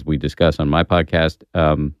fortunes, as we discuss on my podcast.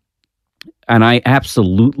 And I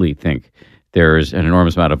absolutely think there's an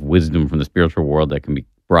enormous amount of wisdom from the spiritual world that can be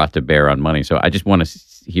brought to bear on money. So I just want to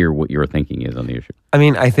hear what your thinking is on the issue.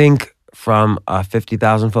 I think from a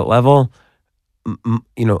 50,000-foot level,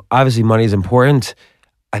 obviously money is important.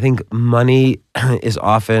 I think money is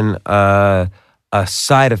often a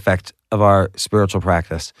side effect of our spiritual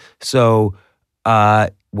practice. So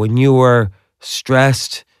when you were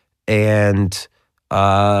stressed and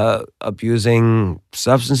abusing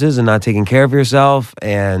substances and not taking care of yourself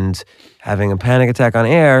and having a panic attack on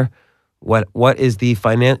air, what is the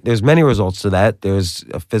there's many results to that. There's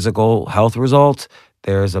a physical health result.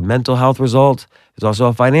 There's a mental health result. There's also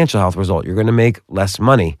a financial health result. You're going to make less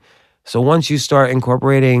money. So once you start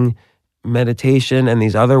incorporating meditation and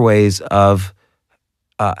these other ways of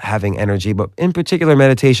having energy, but in particular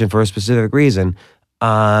meditation for a specific reason,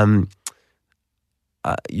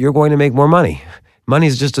 you're going to make more money. Money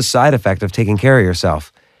is just a side effect of taking care of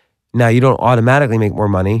yourself. Now, you don't automatically make more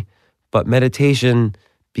money, but meditation,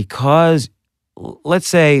 because let's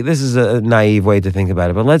say, this is a naive way to think about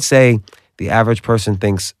it, but let's say the average person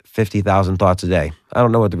thinks 50,000 thoughts a day. I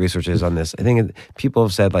don't know what the research is on this. I think people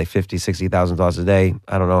have said like 50, 60,000 thoughts a day.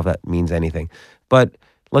 I don't know if that means anything, but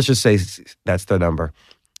let's just say that's the number.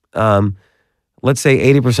 Let's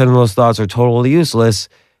say 80% of those thoughts are totally useless.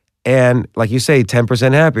 And like you say,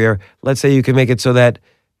 10% happier. Let's say you can make it so that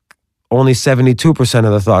only 72%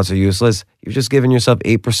 of the thoughts are useless. You've just given yourself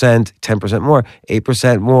 8%, 10% more,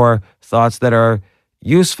 8% more thoughts that are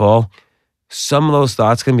useful. Some of those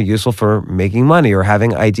thoughts can be useful for making money or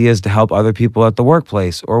having ideas to help other people at the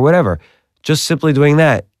workplace or whatever. Just simply doing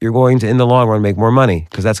that, you're going to, in the long run, make more money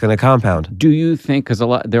because that's going to compound. Do you think, because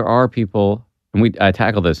there are people, and I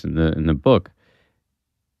tackle this in the book,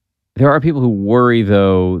 there are people who worry,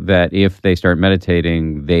 though, that if they start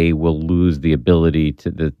meditating, they will lose the ability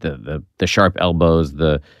to the sharp elbows,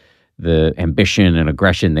 the ambition and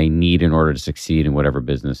aggression they need in order to succeed in whatever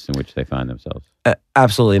business in which they find themselves.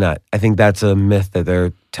 Absolutely not. I think that's a myth that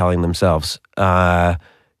they're telling themselves.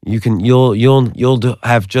 You'll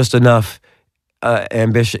have just enough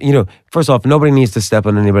ambition. First off, nobody needs to step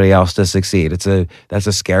on anybody else to succeed. That's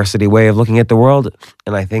a scarcity way of looking at the world,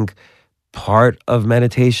 and I think part of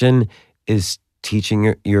meditation is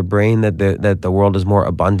teaching your brain that the world is more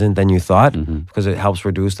abundant than you thought, because it helps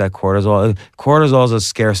reduce that cortisol. Cortisol is a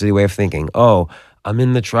scarcity way of thinking. Oh, I'm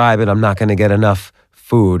in the tribe and I'm not going to get enough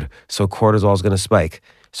food, so cortisol is going to spike.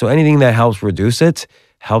 So anything that helps reduce it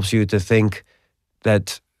helps you to think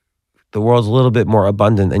that the world's a little bit more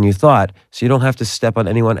abundant than you thought, so you don't have to step on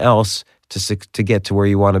anyone else to get to where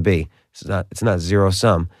you want to be. It's not zero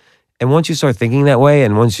sum. And once you start thinking that way,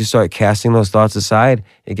 and once you start casting those thoughts aside,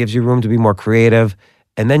 it gives you room to be more creative.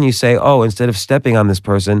 And then you say, oh, instead of stepping on this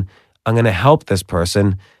person, I'm going to help this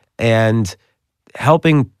person. And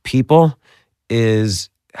helping people is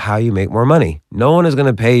how you make more money. No one is going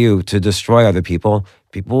to pay you to destroy other people.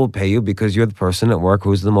 People will pay you because you're the person at work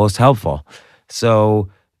who's the most helpful. So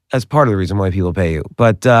that's part of the reason why people pay you.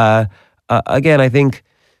 But again, I think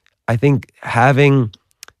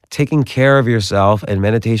taking care of yourself, and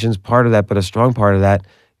meditation's part of that, but a strong part of that,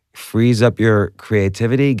 frees up your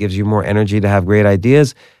creativity, gives you more energy to have great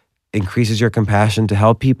ideas, increases your compassion to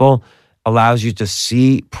help people, allows you to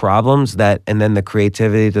see problems and then the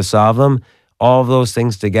creativity to solve them. All of those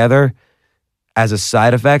things together as a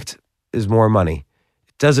side effect is more money.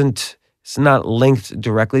 It's not linked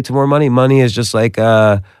directly to more money. Money is just like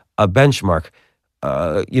a benchmark.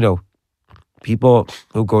 People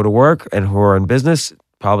who go to work and who are in business,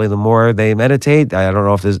 probably the more they meditate, I don't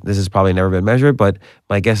know if this has probably never been measured, but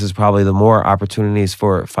my guess is probably the more opportunities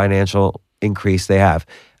for financial increase they have.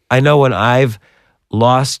 I know when I've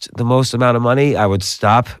lost the most amount of money, I would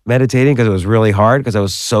stop meditating because it was really hard, because I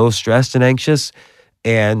was so stressed and anxious,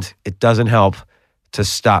 and it doesn't help to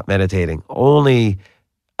stop meditating. Only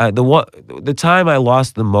the time I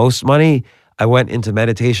lost the most money, I went into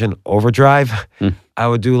meditation overdrive. I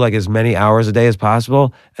would do like as many hours a day as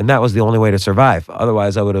possible, and that was the only way to survive.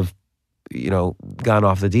 Otherwise, I would have, gone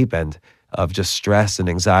off the deep end of just stress and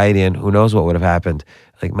anxiety, and who knows what would have happened.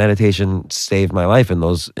 Like, meditation saved my life in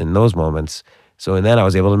those moments. So, and then I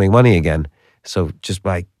was able to make money again. So just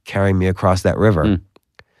by carrying me across that river.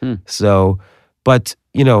 So, but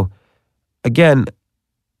again,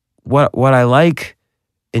 what I like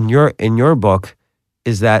in your book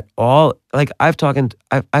is that I've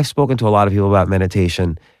spoken to a lot of people about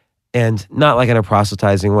meditation, and not like in a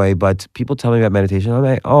proselytizing way, but people tell me about meditation.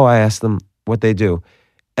 I ask them what they do.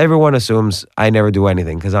 Everyone assumes I never do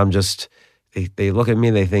anything because I'm just, they look at me,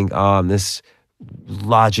 they think, oh, I'm this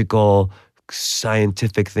logical,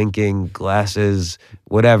 scientific thinking, glasses,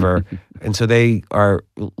 whatever. And so they are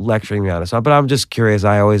lecturing me on it. But I'm just curious.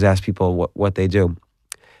 I always ask people what they do.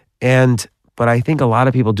 But I think a lot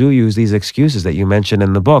of people do use these excuses that you mentioned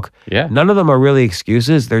in the book. Yeah. None of them are really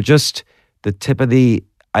excuses. They're just the tip of the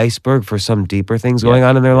iceberg for some deeper things going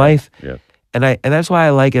on in their life. Yeah. And that's why I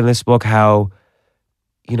like in this book how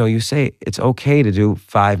you say it's okay to do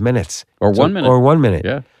 5 minutes. Or 1 minute. Or 1 minute.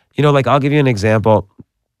 Yeah. Like I'll give you an example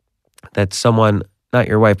that someone, not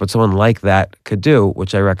your wife, but someone like that could do,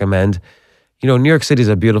 which I recommend. New York City is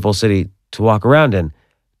a beautiful city to walk around in.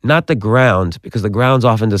 Not the ground, because the ground's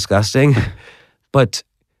often disgusting, but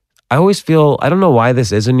I always feel, I don't know why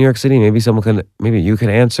this is in New York City. Maybe you can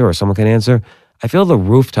answer or someone can answer. I feel the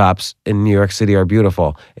rooftops in New York City are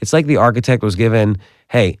beautiful. It's like the architect was given,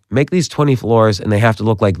 hey, make these 20 floors and they have to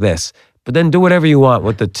look like this, but then do whatever you want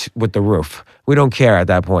with the roof. We don't care at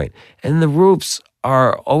that point. And the roofs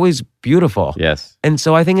are always beautiful. Yes. And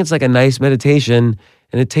so I think it's like a nice meditation,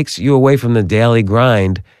 and it takes you away from the daily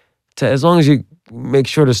grind to, as long as you make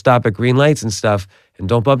sure to stop at green lights and stuff and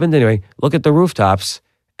don't bump into anybody, look at the rooftops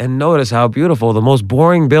and notice how beautiful the most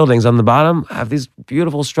boring buildings on the bottom have these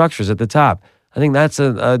beautiful structures at the top. I think that's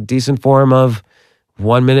a decent form of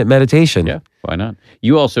 1 minute meditation. Yeah, why not?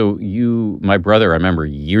 My brother, I remember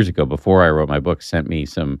years ago before I wrote my book, sent me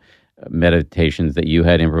some meditations that you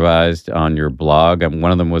had improvised on your blog. And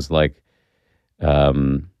one of them was like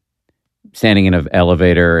standing in an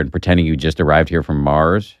elevator and pretending you just arrived here from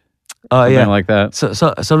Mars. Something like that. So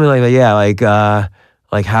something like that. Yeah,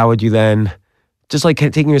 like how would you then, just like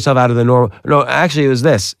taking yourself out of the normal. No, actually, it was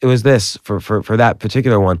this for that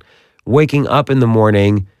particular one. Waking up in the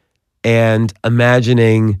morning and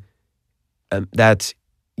imagining that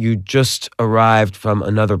you just arrived from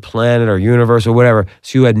another planet or universe or whatever,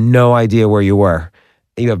 so you had no idea where you were.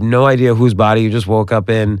 You have no idea whose body you just woke up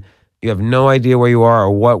in. You have no idea where you are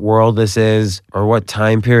or what world this is or what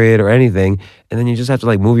time period or anything. And then you just have to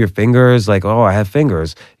like move your fingers, like, oh, I have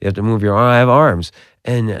fingers. You have to move your arm, I have arms.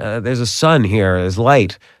 And there's a sun here, there's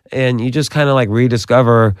light. And you just kind of like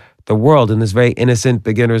rediscover the world in this very innocent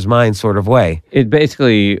beginner's mind sort of way. It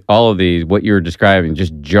basically, all of these, what you're describing,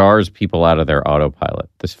 just jars people out of their autopilot.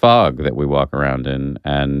 This fog that we walk around in,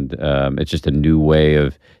 and it's just a new way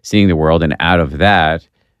of seeing the world. And out of that,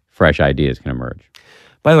 fresh ideas can emerge.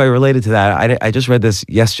 By the way, related to that, I just read this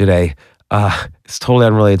yesterday. It's totally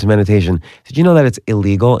unrelated to meditation. Did you know that it's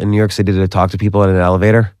illegal in New York City to talk to people in an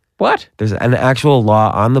elevator? What? There's an actual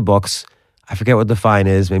law on the books. I forget what the fine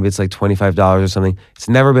is. Maybe it's like $25 or something. It's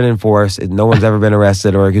never been enforced. No one's ever been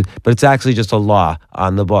arrested, but it's actually just a law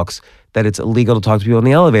on the books that it's illegal to talk to people in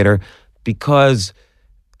the elevator, because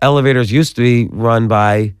elevators used to be run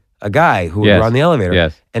by a guy who would run the elevator.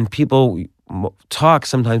 Yes. And people talk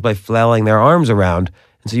sometimes by flailing their arms around.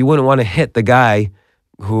 And so you wouldn't want to hit the guy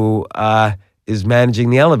who is managing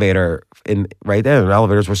the elevator right there. The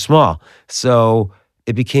elevators were small. So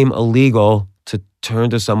it became illegal to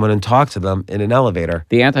turn to someone and talk to them in an elevator.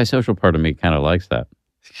 The antisocial part of me kind of likes that.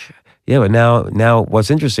 Yeah, but now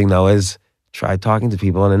what's interesting though is try talking to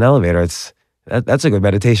people in an elevator. That's a good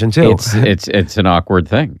meditation too. It's an awkward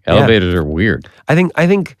thing. Elevators are weird. I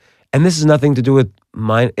think, and this has nothing to do with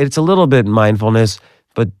mind. It's a little bit mindfulness,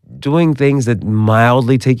 but doing things that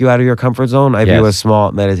mildly take you out of your comfort zone, I view as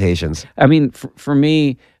small meditations. I mean, for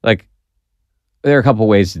me, like, there are a couple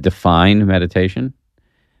ways to define meditation.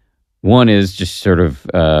 One is just sort of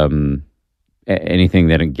anything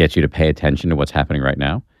that gets you to pay attention to what's happening right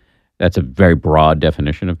now. That's a very broad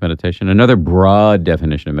definition of meditation. Another broad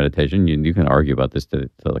definition of meditation, you can argue about this till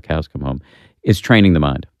the cows come home, is training the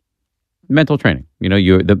mind. Mental training.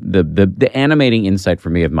 The animating insight for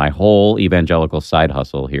me of my whole evangelical side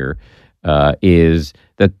hustle here is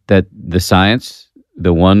that the science,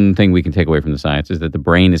 the one thing we can take away from the science is that the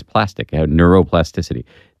brain is plastic. It has neuroplasticity.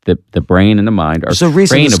 The brain and the mind are so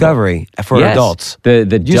recent discovery for adults.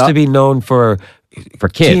 It used to be known for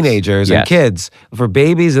kids, teenagers and kids, for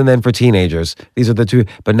babies and then for teenagers. These are the two,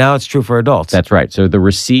 but now it's true for adults. That's right. So the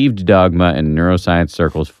received dogma in neuroscience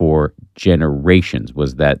circles for generations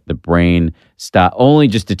was that the brain only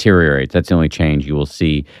just deteriorates. That's the only change you will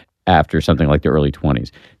see after something like the early 20s.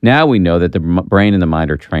 Now we know that the brain and the mind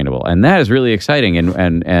are trainable, and that is really exciting.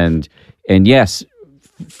 And yes,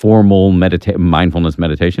 formal mindfulness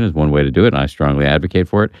meditation is one way to do it, and I strongly advocate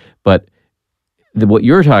for it. But what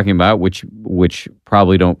you're talking about, which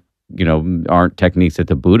probably aren't techniques that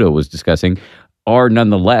the Buddha was discussing, are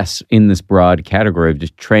nonetheless in this broad category of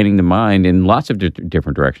just training the mind in lots of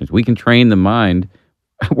different directions. We can train the mind.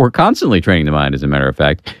 We're constantly training the mind, as a matter of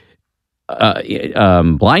fact,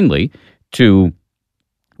 blindly to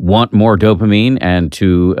want more dopamine and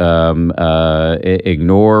to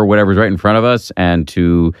ignore whatever's right in front of us, and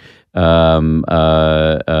to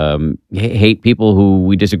hate people who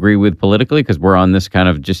we disagree with politically, because we're on this kind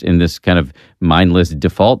of just in this kind of mindless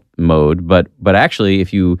default mode. But actually,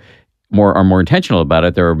 if you are more intentional about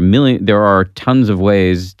it, there are tons of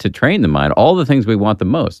ways to train the mind. All the things we want the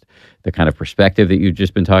most, the kind of perspective that you've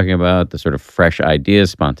just been talking about, the sort of fresh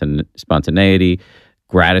ideas, spontaneity,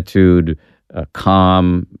 gratitude,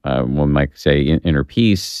 calm, one might say inner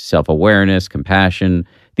peace, self-awareness, compassion.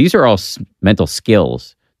 These are all mental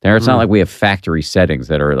skills. It's not like we have factory settings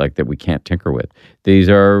that we can't tinker with. These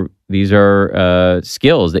are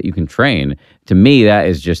skills that you can train. To me, that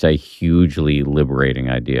is just a hugely liberating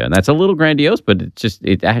idea, and that's a little grandiose, but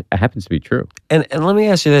it happens to be true. And let me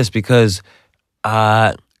ask you this, because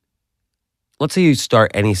let's say you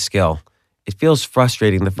start any skill, it feels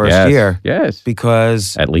frustrating the first year,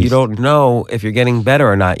 because at least you don't know if you're getting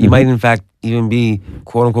better or not. You might, in fact, even be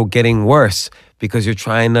quote unquote getting worse because you're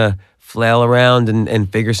trying to flail around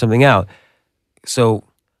and figure something out. So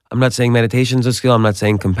I'm not saying meditation's a skill. I'm not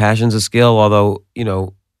saying compassion's a skill, although,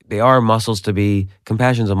 they are muscles to be,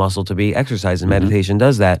 compassion's a muscle to be exercised, and meditation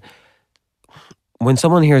does that. When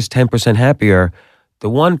someone hears 10% happier, the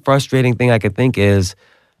one frustrating thing I could think is,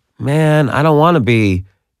 man, I don't want to be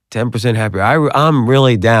 10% happier. I'm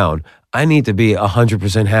really down. I need to be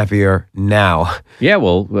 100% happier now. Yeah,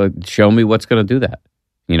 well, show me what's going to do that.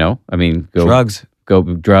 Drugs.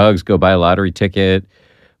 Go buy a lottery ticket.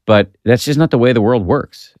 But that's just not the way the world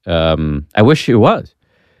works. I wish it was.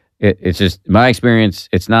 It's just my experience.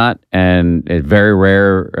 It's not, and it's very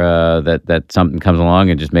rare that something comes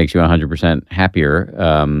along and just makes you 100% happier.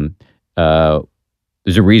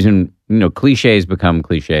 There's a reason, cliches become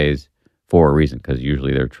cliches for a reason, because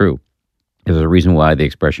usually they're true. There's a reason why the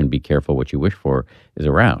expression "be careful what you wish for" is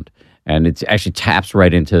around. And it actually taps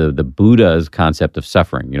right into the Buddha's concept of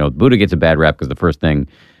suffering. Buddha gets a bad rap because the first thing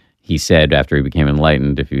he said after he became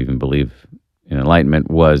enlightened, if you even believe in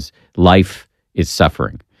enlightenment, was life is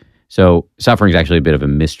suffering. So suffering is actually a bit of a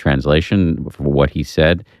mistranslation for what he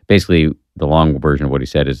said. Basically, the long version of what he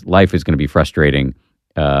said is life is going to be frustrating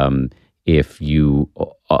if you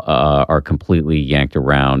are completely yanked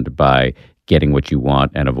around by getting what you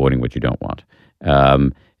want and avoiding what you don't want.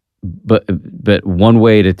 But one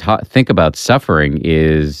way to think about suffering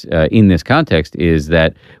is in this context is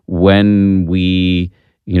that when we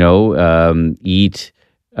eat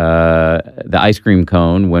the ice cream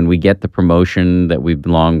cone, when we get the promotion that we've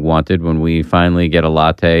long wanted, when we finally get a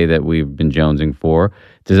latte that we've been jonesing for,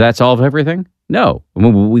 does that solve everything? No.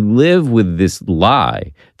 We live with this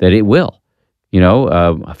lie that it will.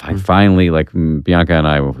 If I finally, like Bianca and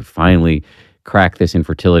I, finally crack this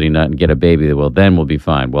infertility nut and get a baby, well, then we'll be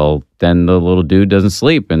fine. Well, then the little dude doesn't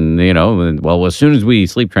sleep, and as soon as we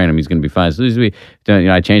sleep train him, he's going to be fine. As soon as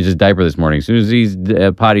I changed his diaper this morning. As soon as he's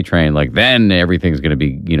potty trained, then everything's going to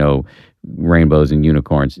be rainbows and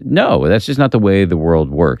unicorns. No, that's just not the way the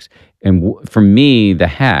world works. And for me, the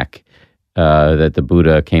hack that the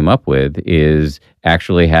Buddha came up with is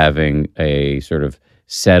actually having a sort of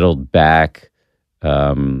settled back,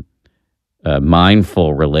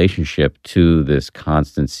 mindful relationship to this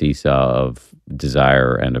constant seesaw of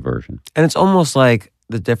desire and aversion. And it's almost like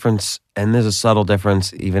the difference, and there's a subtle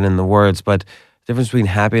difference even in the words, but the difference between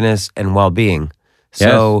happiness and well-being.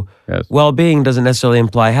 So yes. Well-being doesn't necessarily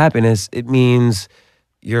imply happiness. It means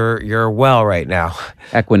you're well right now.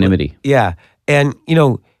 Equanimity. Yeah. And,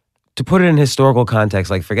 to put it in historical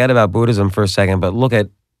context, forget about Buddhism for a second, but look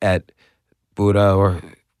at Buddha, or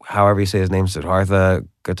however you say his name, Siddhartha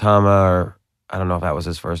Gautama, or I don't know if that was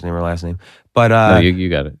his first name or last name, but no, you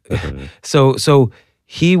got it. So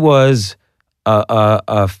he was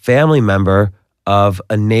a family member of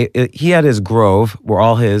he had his grove where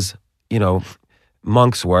all his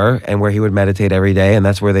monks were, and where he would meditate every day, and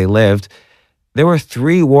that's where they lived. There were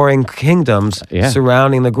 3 warring kingdoms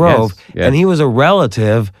surrounding the grove, yes. And he was a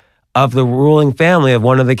relative of the ruling family of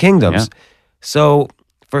one of the kingdoms. Yeah. So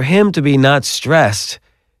for him to be not stressed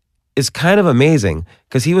is kind of amazing,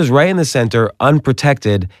 because he was right in the center,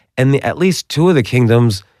 unprotected, and at least 2 of the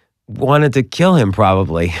kingdoms wanted to kill him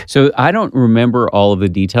probably. So I don't remember all of the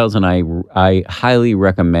details, and I highly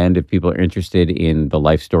recommend, if people are interested in the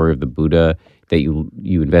life story of the Buddha, that you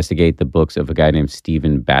investigate the books of a guy named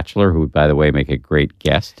Stephen Batchelor, who would, by the way, make a great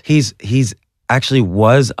guest. He's actually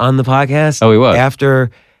was on the podcast. Oh, he was?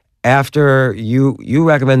 After you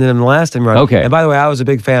recommended him the last time. Okay. And by the way, I was a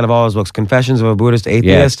big fan of all his books. Confessions of a Buddhist Atheist.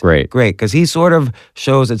 Yes, great. Because he sort of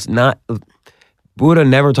shows it's not, Buddha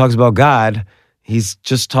never talks about God. He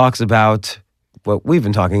just talks about what we've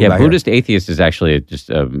been talking about. Yeah, Buddhist atheist is actually just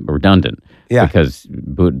redundant. Yeah. Because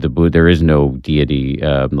there is no deity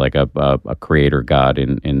like a creator God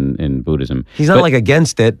in Buddhism. He's not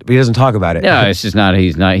against it, but he doesn't talk about it. No, it's just not.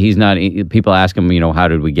 He's not. People ask him, how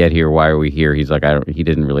did we get here? Why are we here? He's like, he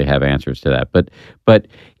didn't really have answers to that. But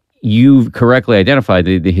you've correctly identified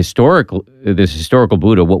this historical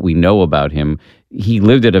Buddha, what we know about him. He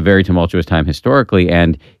lived at a very tumultuous time historically,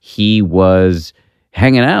 and he was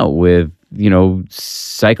hanging out with,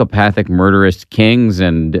 psychopathic, murderous kings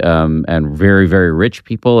and very, very rich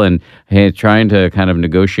people, and trying to kind of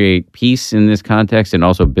negotiate peace in this context, and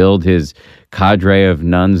also build his cadre of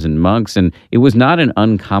nuns and monks. And it was not an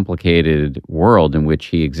uncomplicated world in which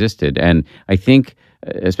he existed. And I think,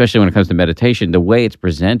 especially when it comes to meditation, the way it's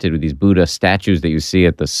presented with these Buddha statues that you see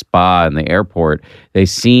at the spa and the airport, they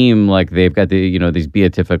seem like they've got these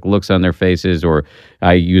beatific looks on their faces. Or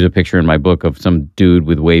I use a picture in my book of some dude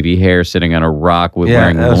with wavy hair sitting on a rock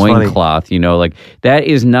wearing loincloth. That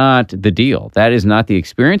is not the deal. That is not the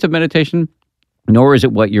experience of meditation, nor is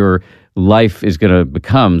it what your life is going to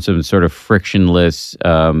become, some sort of frictionless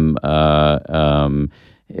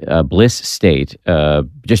bliss state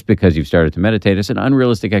just because you've started to meditate. It's an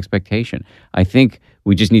unrealistic expectation. I think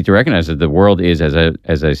we just need to recognize that the world is,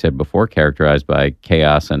 as I said before, characterized by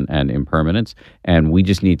chaos and impermanence, and we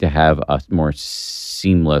just need to have a more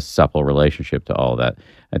seamless, supple relationship to all that.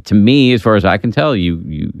 To me, as far as I can tell,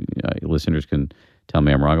 you listeners can tell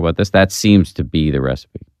me I'm wrong about this, that seems to be the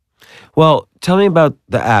recipe. Well, tell me about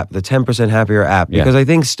the app, the 10% Happier app, because I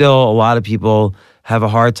think still a lot of people have a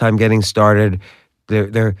hard time getting started.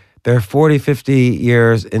 They're 40, 50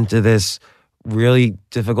 years into this really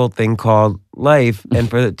difficult thing called life, and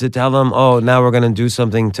to tell them, oh, now we're going to do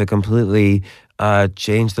something to completely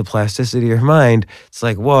change the plasticity of your mind, it's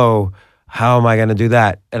like, whoa, how am I going to do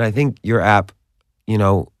that? And I think your app,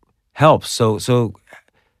 helps. So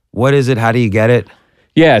what is it? How do you get it?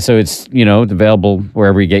 Yeah, so it's available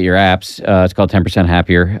wherever you get your apps. It's called 10%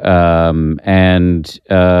 Happier,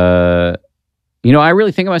 I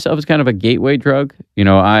really think of myself as kind of a gateway drug.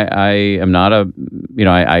 I am not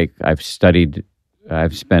I've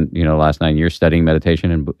spent the last 9 years studying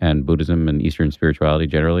meditation and Buddhism and Eastern spirituality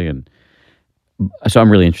generally, and so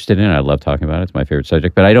I'm really interested in it. I love talking about it. It's my favorite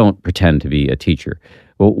subject, but I don't pretend to be a teacher.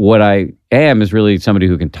 What I am is really somebody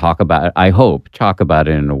who can talk about it. I hope talk about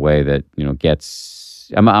it in a way that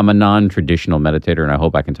gets. I'm a non-traditional meditator, and I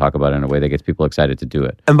hope I can talk about it in a way that gets people excited to do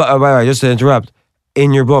it. And by the way, just to interrupt,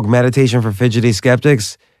 in your book, Meditation for Fidgety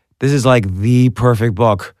Skeptics, this is like the perfect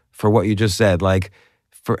book for what you just said. Like,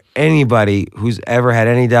 for anybody who's ever had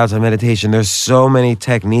any doubts on meditation, there's so many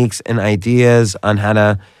techniques and ideas on how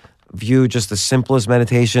to view just the simplest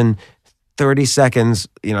meditation. 30 seconds,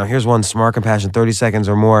 here's one, Smart Compassion, 30 seconds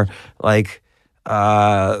or more. Like,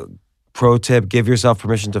 pro tip, give yourself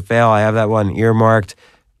permission to fail. I have that one earmarked.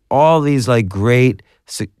 All these like great,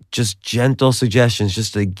 just gentle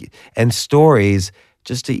suggestions, and stories,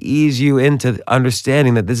 just to ease you into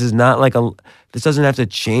understanding that this is not this doesn't have to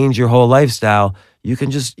change your whole lifestyle. You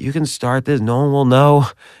can start this. No one will know,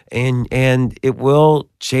 and it will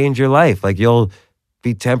change your life. Like, you'll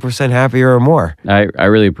be 10% happier or more. I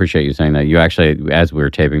really appreciate you saying that. You actually, as we were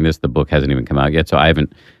taping this, the book hasn't even come out yet, so I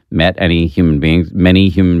haven't met many human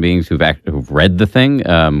beings who've read the thing,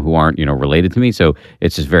 who aren't related to me. So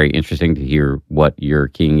it's just very interesting to hear what you're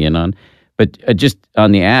keying in on. But just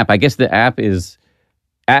on the app, I guess the app is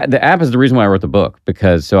the reason why I wrote the book,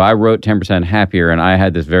 because I wrote 10% Happier, and I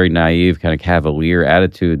had this very naive kind of cavalier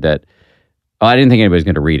attitude that I didn't think anybody's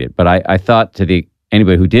going to read it, but I thought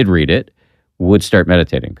anybody who did read it would start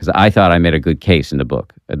meditating, because I thought I made a good case in the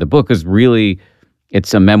book. The book is really.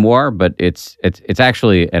 It's a memoir, but it's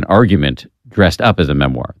actually an argument dressed up as a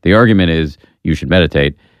memoir. The argument is you should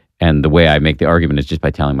meditate, and the way I make the argument is just by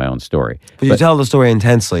telling my own story. But you tell the story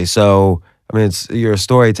intensely, so you're a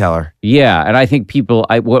storyteller. Yeah, and I think people.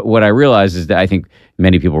 What I realized is that I think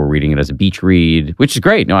many people were reading it as a beach read, which is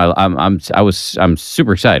great. No, I'm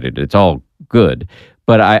super excited. It's all good.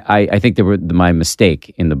 But I think my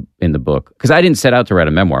mistake in the book, because I didn't set out to write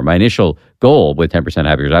a memoir. My initial goal with 10%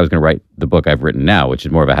 Happier is I was going to write the book I've written now, which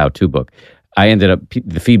is more of a how-to book. I ended up,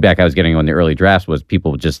 the feedback I was getting on the early drafts was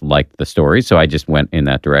people just liked the story, so I just went in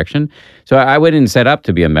that direction. So I didn't set up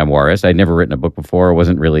to be a memoirist. I'd never written a book before. It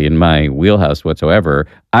wasn't really in my wheelhouse whatsoever.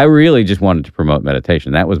 I really just wanted to promote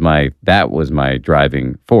meditation. That was my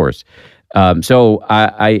driving force. So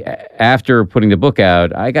I after putting the book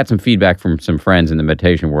out, I got some feedback from some friends in the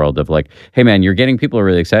meditation world of like, hey man, you're getting people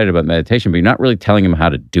really excited about meditation, but you're not really telling them how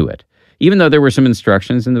to do it. Even though there were some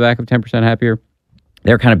instructions in the back of 10% Happier,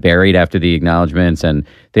 they're kind of buried after the acknowledgments and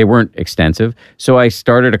they weren't extensive. So I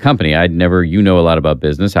started a company. A lot about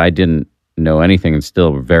business. I didn't know anything and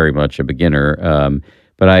still very much a beginner.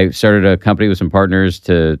 But I started a company with some partners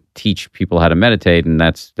to teach people how to meditate, and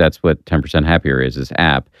that's what 10% Happier is, this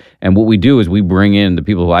app. And what we do is we bring in the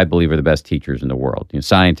people who I believe are the best teachers in the world.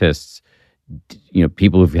 Scientists,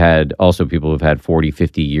 people who've had 40,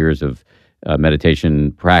 50 years of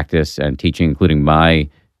meditation practice and teaching, including my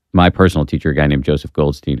personal teacher, a guy named Joseph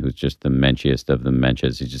Goldstein, who's just the menschiest of the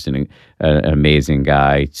menches. He's just an amazing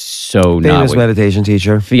guy. Famous meditation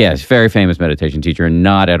teacher. Yes, very famous meditation teacher, and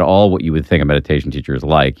not at all what you would think a meditation teacher is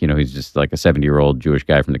like. He's just like a 70-year-old Jewish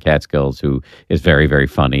guy from the Catskills who is very, very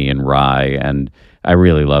funny and wry, and I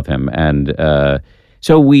really love him. And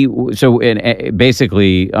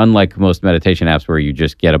basically, unlike most meditation apps where you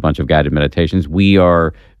just get a bunch of guided meditations, we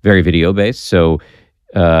are very video based. So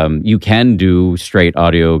you can do straight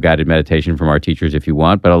audio guided meditation from our teachers if you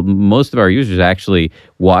want, but most of our users actually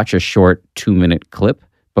watch a short 2-minute clip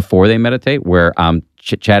before they meditate where I'm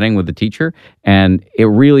chit-chatting with the teacher, and it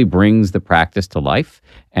really brings the practice to life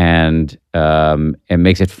and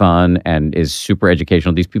makes it fun and is super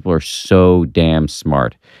educational. These people are so damn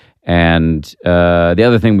smart. And the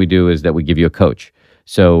other thing we do is that we give you a coach.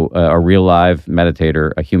 So a real live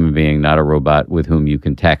meditator, a human being, not a robot, with whom you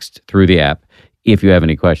can text through the app if you have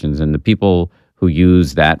any questions. And the people who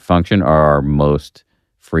use that function are our most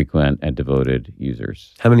frequent and devoted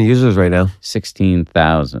users. How many users right now?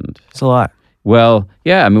 16,000. It's a lot. Well,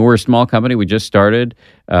 yeah, I mean, we're a small company. We just started.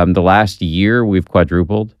 The last year, we've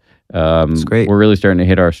quadrupled. It's great. We're really starting to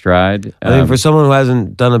hit our stride. I think for someone who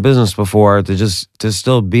hasn't done a business before, to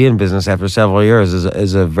still be in business after several years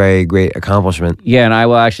is a very great accomplishment. Yeah, and I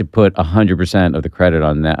will actually put 100% of the credit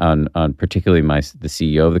on that, on particularly the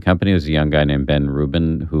CEO of the company. Is a young guy named Ben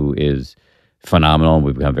Rubin, who is phenomenal.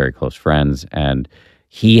 We've become very close friends, and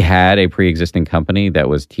he had a pre-existing company that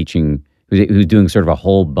was teaching. He was doing sort of a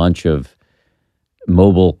whole bunch of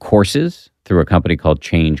mobile courses through a company called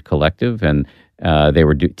Change Collective, and they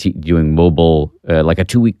were doing mobile, like a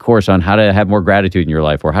 2-week course on how to have more gratitude in your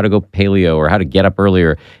life, or how to go paleo, or how to get up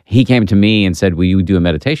earlier. He came to me and said, "Will you do a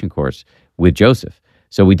meditation course with Joseph?"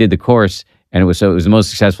 So we did the course, and it was the most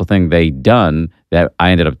successful thing they'd done that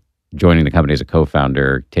I ended up joining the company as a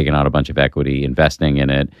co-founder, taking on a bunch of equity, investing in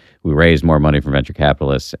it. We raised more money from venture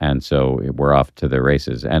capitalists, and so we're off to the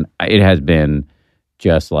races. And it has been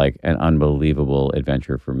just like an unbelievable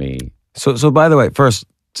adventure for me. So by the way, first,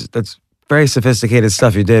 that's very sophisticated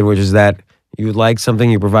stuff you did, which is that you liked something,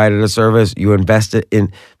 you provided a service, you invested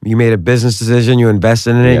in, you made a business decision, you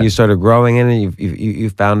invested in it, Yeah. you started growing in it, you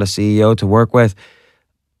found a CEO to work with.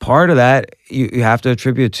 Part of that you have to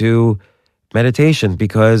attribute to meditation,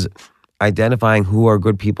 because identifying who are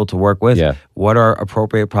good people to work with, Yeah. what are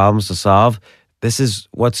appropriate problems to solve, this is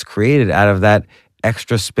what's created out of that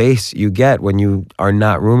extra space you get when you are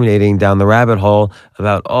not ruminating down the rabbit hole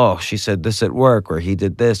about, oh, she said this at work, or he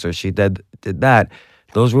did this, or she did that.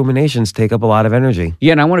 Those ruminations take up a lot of energy.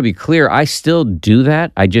 Yeah, and I want to be clear, I still do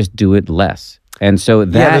that. I just do it less. And so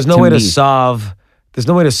that, There's no way me, to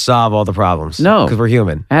solve all the problems. No. Because we're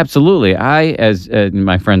human. Absolutely. As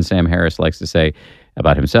my friend Sam Harris likes to say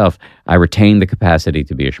about himself, I retain the capacity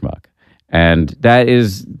to be a schmuck. And that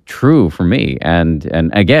is true for me. And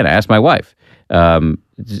again, ask my wife.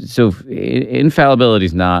 So infallibility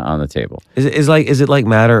is not on the table. Is it like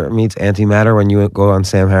matter meets antimatter when you go on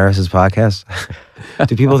Sam Harris's podcast?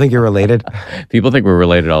 Do people think you're related? People think we're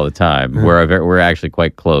related all the time. We're actually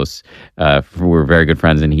quite close. We're very good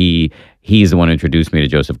friends, and he's the one who introduced me to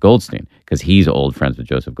Joseph Goldstein, because he's old friends with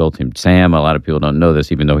Joseph Goldstein. Sam, a lot of people don't know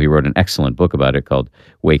this, even though he wrote an excellent book about it called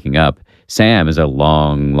Waking Up. Sam is a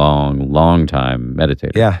long time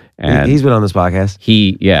meditator. Yeah, and he's been on this podcast.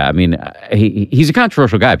 He's a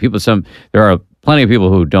controversial guy. There are plenty of people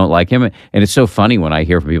who don't like him, and it's so funny when I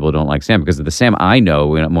hear from people who don't like Sam, because the Sam I know,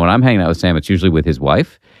 when I'm hanging out with Sam, it's usually with his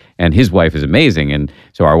wife, and his wife is amazing, and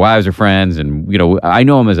so our wives are friends, and I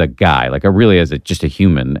know him as a guy, like just a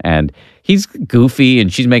human, and he's goofy,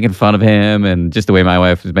 and she's making fun of him, and just the way my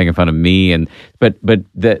wife is making fun of me, but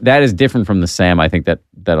that is different from the Sam I think that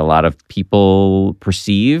a lot of people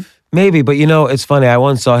perceive. Maybe, but it's funny. I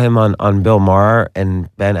once saw him on Bill Maher, and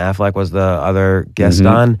Ben Affleck was the other guest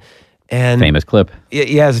on. And Famous clip.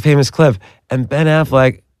 Yeah, it's a famous clip. And Ben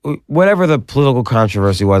Affleck, whatever the political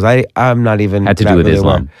controversy was, I'm not even... Had to do with really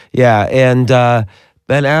Islam. aware. Yeah, and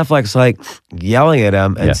Ben Affleck's like yelling at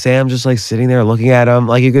him, and Yeah. Sam just like sitting there looking at him.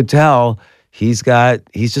 Like you could tell, he's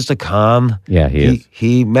just a calm... Yeah, he is.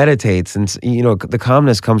 He meditates, and the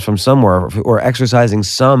calmness comes from somewhere, or exercising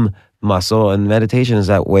some muscle, and meditation is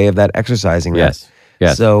that way of that exercising. Yes.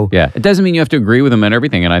 Yes. So yeah, it doesn't mean you have to agree with him on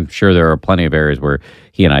everything, and I'm sure there are plenty of areas where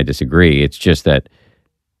he and I disagree. It's just that,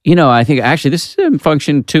 I think actually this is a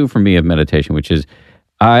function too for me of meditation, which is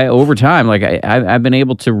over time, like I've been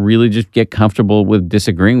able to really just get comfortable with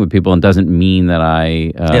disagreeing with people, and doesn't mean that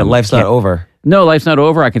life's not over. No, life's not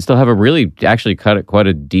over. I can still have quite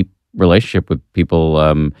a deep relationship with people,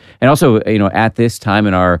 and also, at this time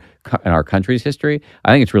in our country's history,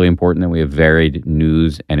 I think it's really important that we have varied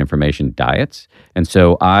news and information diets. And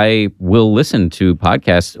so I will listen to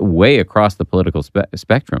podcasts way across the political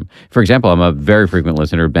spectrum. For example, I'm a very frequent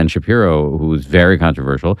listener of Ben Shapiro, who's very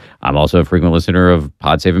controversial. I'm also a frequent listener of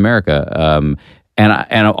Pod Save America.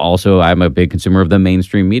 And also, I'm a big consumer of the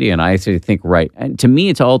mainstream media, and I think, right, and to me,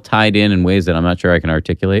 it's all tied in ways that I'm not sure I can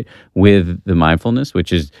articulate with the mindfulness,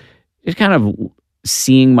 which is kind of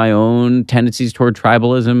seeing my own tendencies toward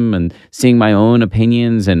tribalism and seeing my own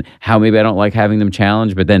opinions and how maybe I don't like having them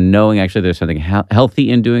challenged, but then knowing actually there's something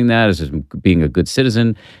healthy in doing that, as just being a good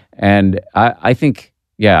citizen. And I think,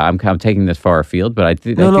 yeah, I'm taking this far afield, but I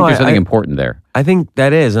think there's something important there. I think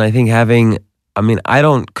that is, and I think I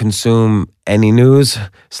don't consume any news,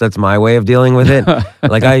 so that's my way of dealing with it.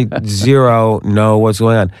 Like, I zero know what's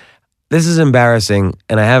going on. This is embarrassing,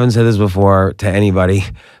 and I haven't said this before to anybody,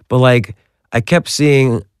 but like, I kept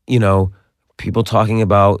seeing, people talking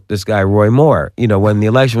about this guy, Roy Moore, when the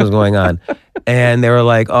election was going on. And they were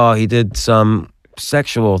like, oh, he did some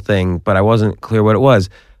sexual thing, but I wasn't clear what it was.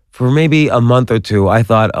 For maybe a month or two, I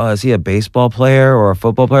thought, oh, is he a baseball player or a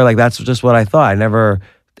football player? Like, that's just what I thought.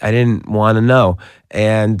 I didn't want to know.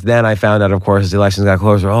 And then I found out, of course, as the elections got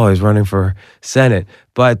closer, oh, he's running for Senate.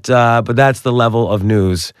 But that's the level of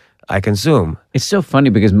news I consume. It's so funny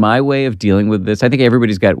because my way of dealing with this, I think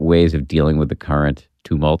everybody's got ways of dealing with the current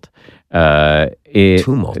tumult.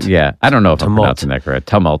 Tumult? Yeah. I don't know if I'm pronouncing that correct.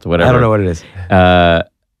 Tumult, whatever. I don't know what it is.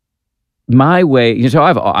 My way, so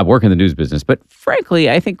I work in the news business, but frankly,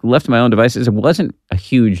 I think left to my own devices, I wasn't a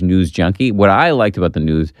huge news junkie. What I liked about the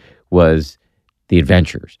news was the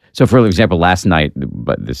adventures. So, for example, last night,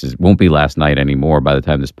 but won't be last night anymore by the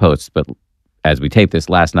time this posts, but as we tape this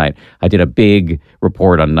last night, I did a big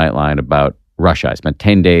report on Nightline about Russia. I spent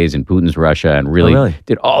 10 days in Putin's Russia and really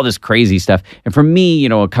did all this crazy stuff. And for me,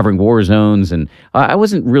 covering war zones, and I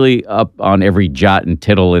wasn't really up on every jot and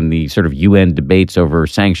tittle in the sort of UN debates over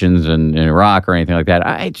sanctions in Iraq or anything like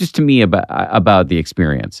that. Just to me about the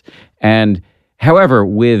experience. And however,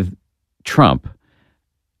 with Trump,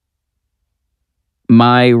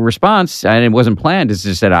 my response, and it wasn't planned, is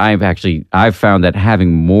just that I've found that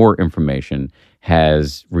having more information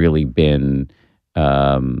has really been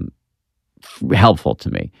helpful to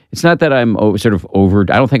me. It's not that I'm I don't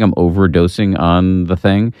think I'm overdosing on the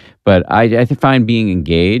thing, but I find being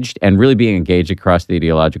engaged and really being engaged across the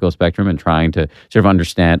ideological spectrum and trying to sort of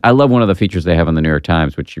understand. I love one of the features they have on the New York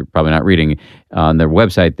Times, which you're probably not reading on their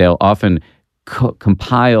website. They'll often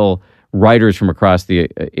compile writers from across the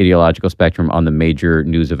ideological spectrum on the major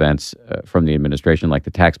news events from the administration, like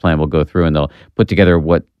the tax plan, will go through and they'll put together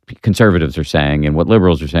what conservatives are saying and what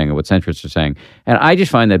liberals are saying and what centrists are saying. And I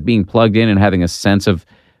just find that being plugged in and having a sense of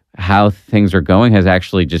how things are going has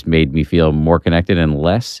actually just made me feel more connected and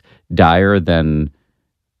less dire than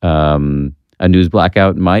a news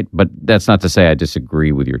blackout might. But that's not to say I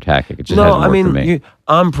disagree with your tactic. It just hasn't worked for me.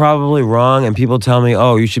 I'm probably wrong, and people tell me,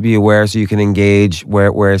 oh, you should be aware so you can engage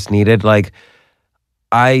where it's needed. Like,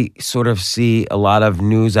 I sort of see a lot of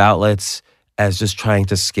news outlets as just trying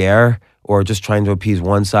to scare or just trying to appease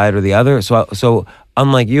one side or the other. So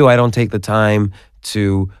unlike you, I don't take the time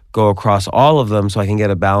to go across all of them so I can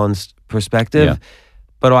get a balanced perspective. Yeah.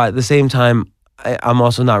 But at the same time, I'm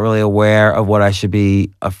also not really aware of what I should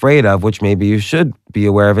be afraid of, which maybe you should be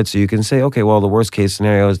aware of it so you can say, okay, well, the worst case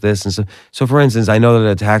scenario is this. And so for instance, I know that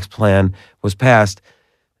a tax plan was passed.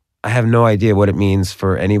 I have no idea what it means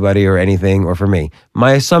for anybody or anything or for me.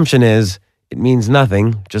 My assumption is it means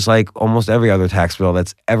nothing, just like almost every other tax bill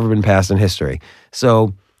that's ever been passed in history.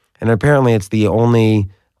 So, and apparently it's the only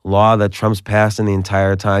law that Trump's passed in the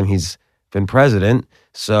entire time he's been president.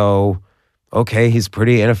 So, okay, he's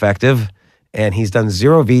pretty ineffective. And he's done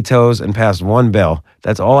 0 vetoes and passed 1 bill.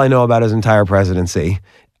 That's all I know about his entire presidency,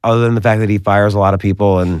 other than the fact that he fires a lot of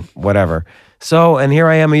people and whatever. So, and here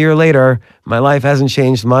I am a year later. My life hasn't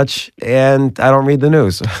changed much, and I don't read the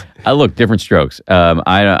news. Look, different strokes.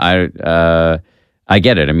 I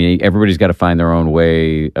get it. I mean, everybody's got to find their own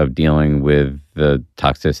way of dealing with the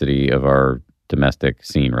toxicity of our domestic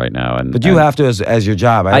scene right now. But you have to as your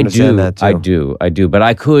job. I understand that too. I do. But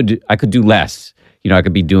I could do less. I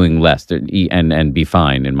could be doing less and be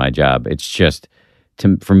fine in my job. It's just,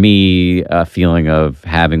 for me, a feeling of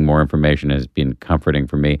having more information has been comforting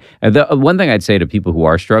for me. And the one thing I'd say to people who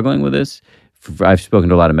are struggling with this, I've spoken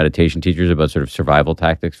to a lot of meditation teachers about sort of survival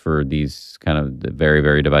tactics for these kind of very,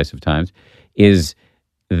 very divisive times, is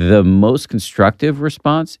the most constructive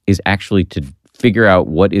response is actually to figure out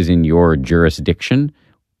what is in your jurisdiction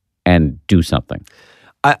and do something.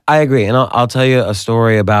 I agree. And I'll tell you a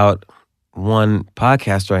story about one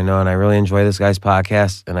podcaster I know, and I really enjoy this guy's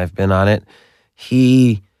podcast, and I've been on it.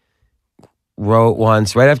 He wrote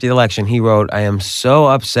once, right after the election, he wrote, "I am so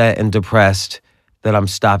upset and depressed that I'm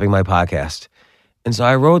stopping my podcast." And so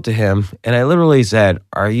I wrote to him, and I literally said,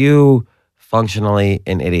 "Are you functionally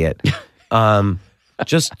an idiot?"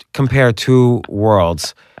 Just compare two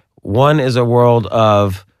worlds. One is a world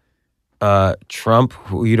of Trump,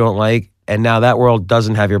 who you don't like, and now that world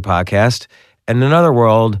doesn't have your podcast. And another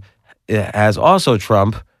world has also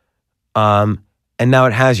Trump, and now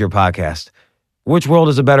it has your podcast. Which world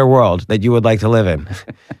is a better world that you would like to live in?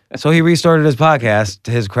 So he restarted his podcast,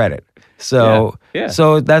 to his credit. So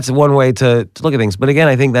so that's one way to look at things. But again,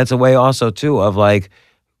 I think that's a way also too of like,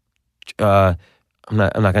 I'm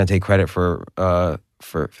not going to take credit for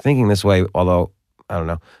thinking this way, although I don't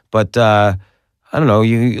know. But I don't know.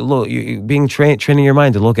 You being training your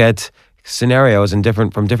mind to look at scenarios and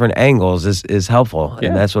from different angles is helpful,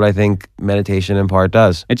 and that's what I think meditation in part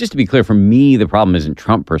does. And just to be clear, for me, the problem isn't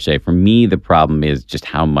Trump per se. For me, the problem is just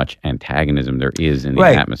how much antagonism there is in the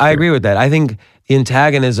atmosphere. I agree with that. I think the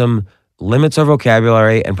antagonism limits our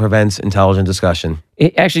vocabulary and prevents intelligent discussion.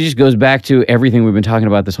 It actually just goes back to everything we've been talking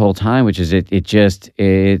about this whole time, which is and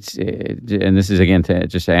this is again to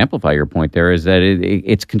amplify your point there, is that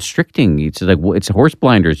it's constricting. It's like it's horse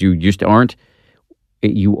blinders. You just aren't.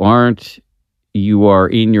 You are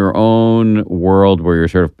in your own world where you're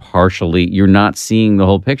sort of you're not seeing the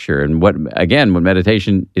whole picture. And what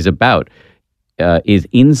meditation is about is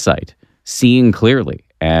insight, seeing clearly.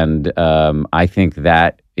 And I think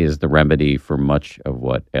that is the remedy for much of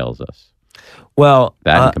what ails us. Well,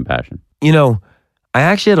 that and compassion. I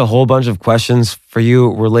actually had a whole bunch of questions for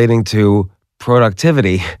you relating to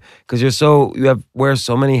productivity, because you wear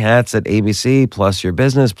so many hats at ABC, plus your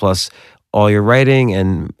business, plus all your writing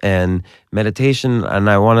and meditation. And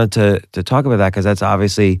I wanted to talk about that because that's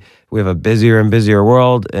obviously, we have a busier and busier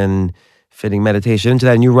world, and fitting meditation into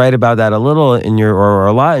that. And you write about that a little or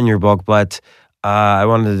a lot in your book, but I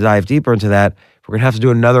wanted to dive deeper into that. We're going to have to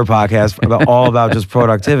do another podcast all about just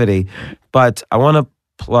productivity. But I want to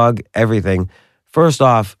plug everything. First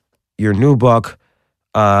off, your new book,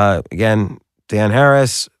 again, Dan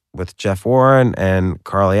Harris with Jeff Warren and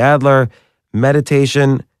Carly Adler,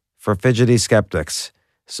 Meditation for Fidgety Skeptics.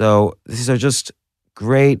 So these are just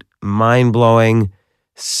great, mind-blowing,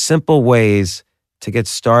 simple ways to get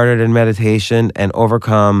started in meditation and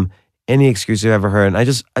overcome any excuse you've ever heard. And I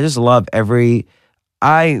just love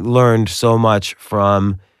I learned so much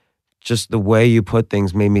from just the way you put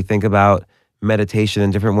things, made me think about meditation in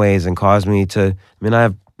different ways, and caused me to, I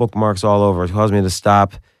have bookmarks all over. It caused me to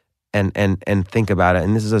stop and think about it.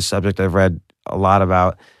 And this is a subject I've read a lot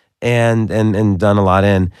about and done a lot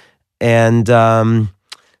in. And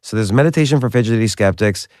so there's Meditation for Fidgety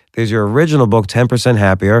Skeptics. There's your original book, 10%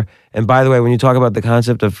 Happier. And by the way, when you talk about the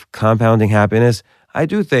concept of compounding happiness, I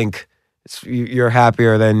do think you're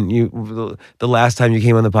happier than the last time you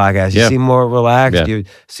came on the podcast. You seem more relaxed. You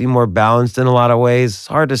seem more balanced in a lot of ways. It's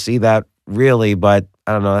hard to see that really, but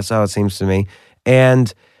I don't know. That's how it seems to me.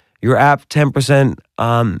 And your app, 10%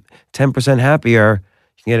 Happier,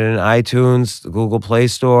 you can get it in iTunes, the Google Play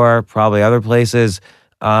Store, probably other places.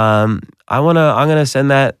 I'm gonna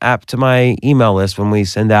send that app to my email list when we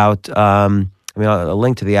send out a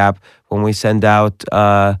link to the app when we send out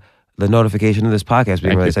the notification of this podcast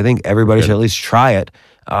being released. I think everybody should at least try it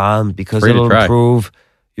because it'll improve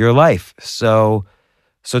your life. So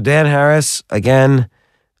Dan Harris, again,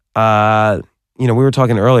 we were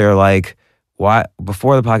talking earlier, like, why,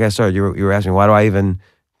 before the podcast started, you were asking me, why do I even,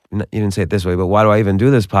 you didn't say it this way, but why do I even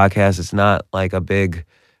do this podcast? It's not like a big,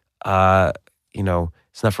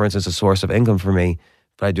 it's not, for instance, a source of income for me,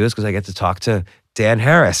 but I do this because I get to talk to Dan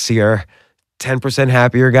Harris, your 10%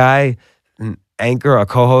 Happier guy, an anchor, a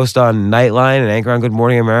co-host on Nightline, and anchor on Good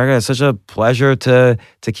Morning America. It's such a pleasure to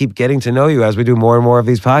keep getting to know you as we do more and more of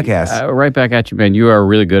these podcasts. Right back at you, man. You are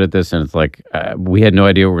really good at this, and it's like we had no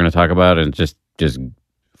idea what we're going to talk about, and it just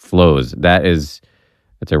flows. That's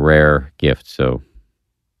a rare gift. So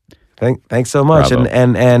thanks so much. Bravo.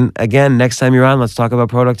 And again, next time you're on, let's talk about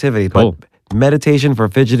productivity. Cool. But Meditation for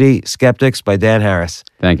Fidgety Skeptics by Dan Harris.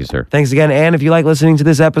 Thank you, sir. Thanks again. And if you like listening to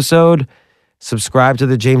this episode, subscribe to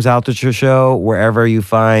the James Altucher Show wherever you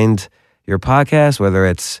find your podcast, whether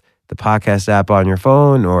it's the podcast app on your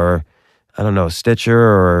phone or, I don't know, Stitcher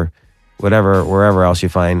or whatever, wherever else you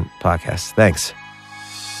find podcasts. Thanks.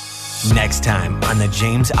 Next time on the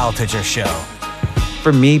James Altucher Show.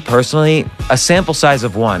 for me personally, a sample size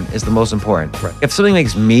of one is the most important. Right. If something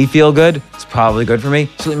makes me feel good, it's probably good for me.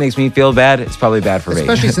 If something makes me feel bad, it's probably bad for me.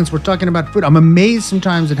 Especially since we're talking about food. I'm amazed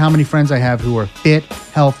sometimes at how many friends I have who are fit,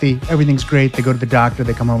 healthy, everything's great. They go to the doctor,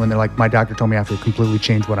 they come home and they're like, my doctor told me I have to completely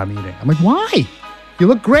change what I'm eating. I'm like, why? You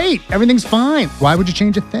look great. Everything's fine. Why would you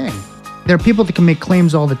change a thing? There are people that can make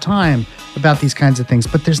claims all the time about these kinds of things,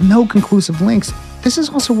 but there's no conclusive links. This is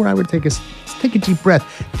also where I would take a deep breath.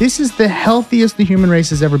 This is the healthiest the human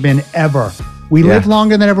race has ever been, ever. We live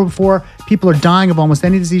longer than ever before. People are dying of almost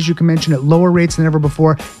any disease you can mention at lower rates than ever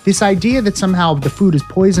before. This idea that somehow the food is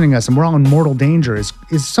poisoning us and we're all in mortal danger is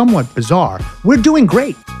somewhat bizarre. We're doing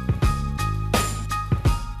great.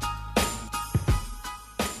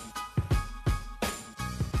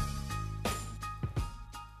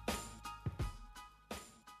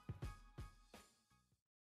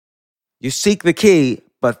 You seek the key,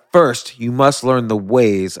 but first you must learn the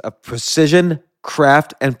ways of precision,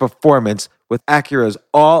 craft, and performance with Acura's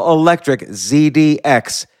all-electric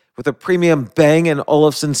ZDX. With a premium Bang &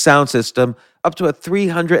 Olufsen sound system, up to a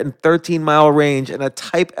 313-mile range, and a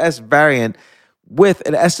Type S variant with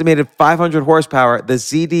an estimated 500 horsepower, the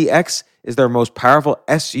ZDX is their most powerful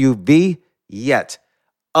SUV yet.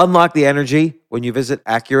 Unlock the energy when you visit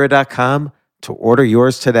Acura.com to order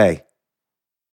yours today.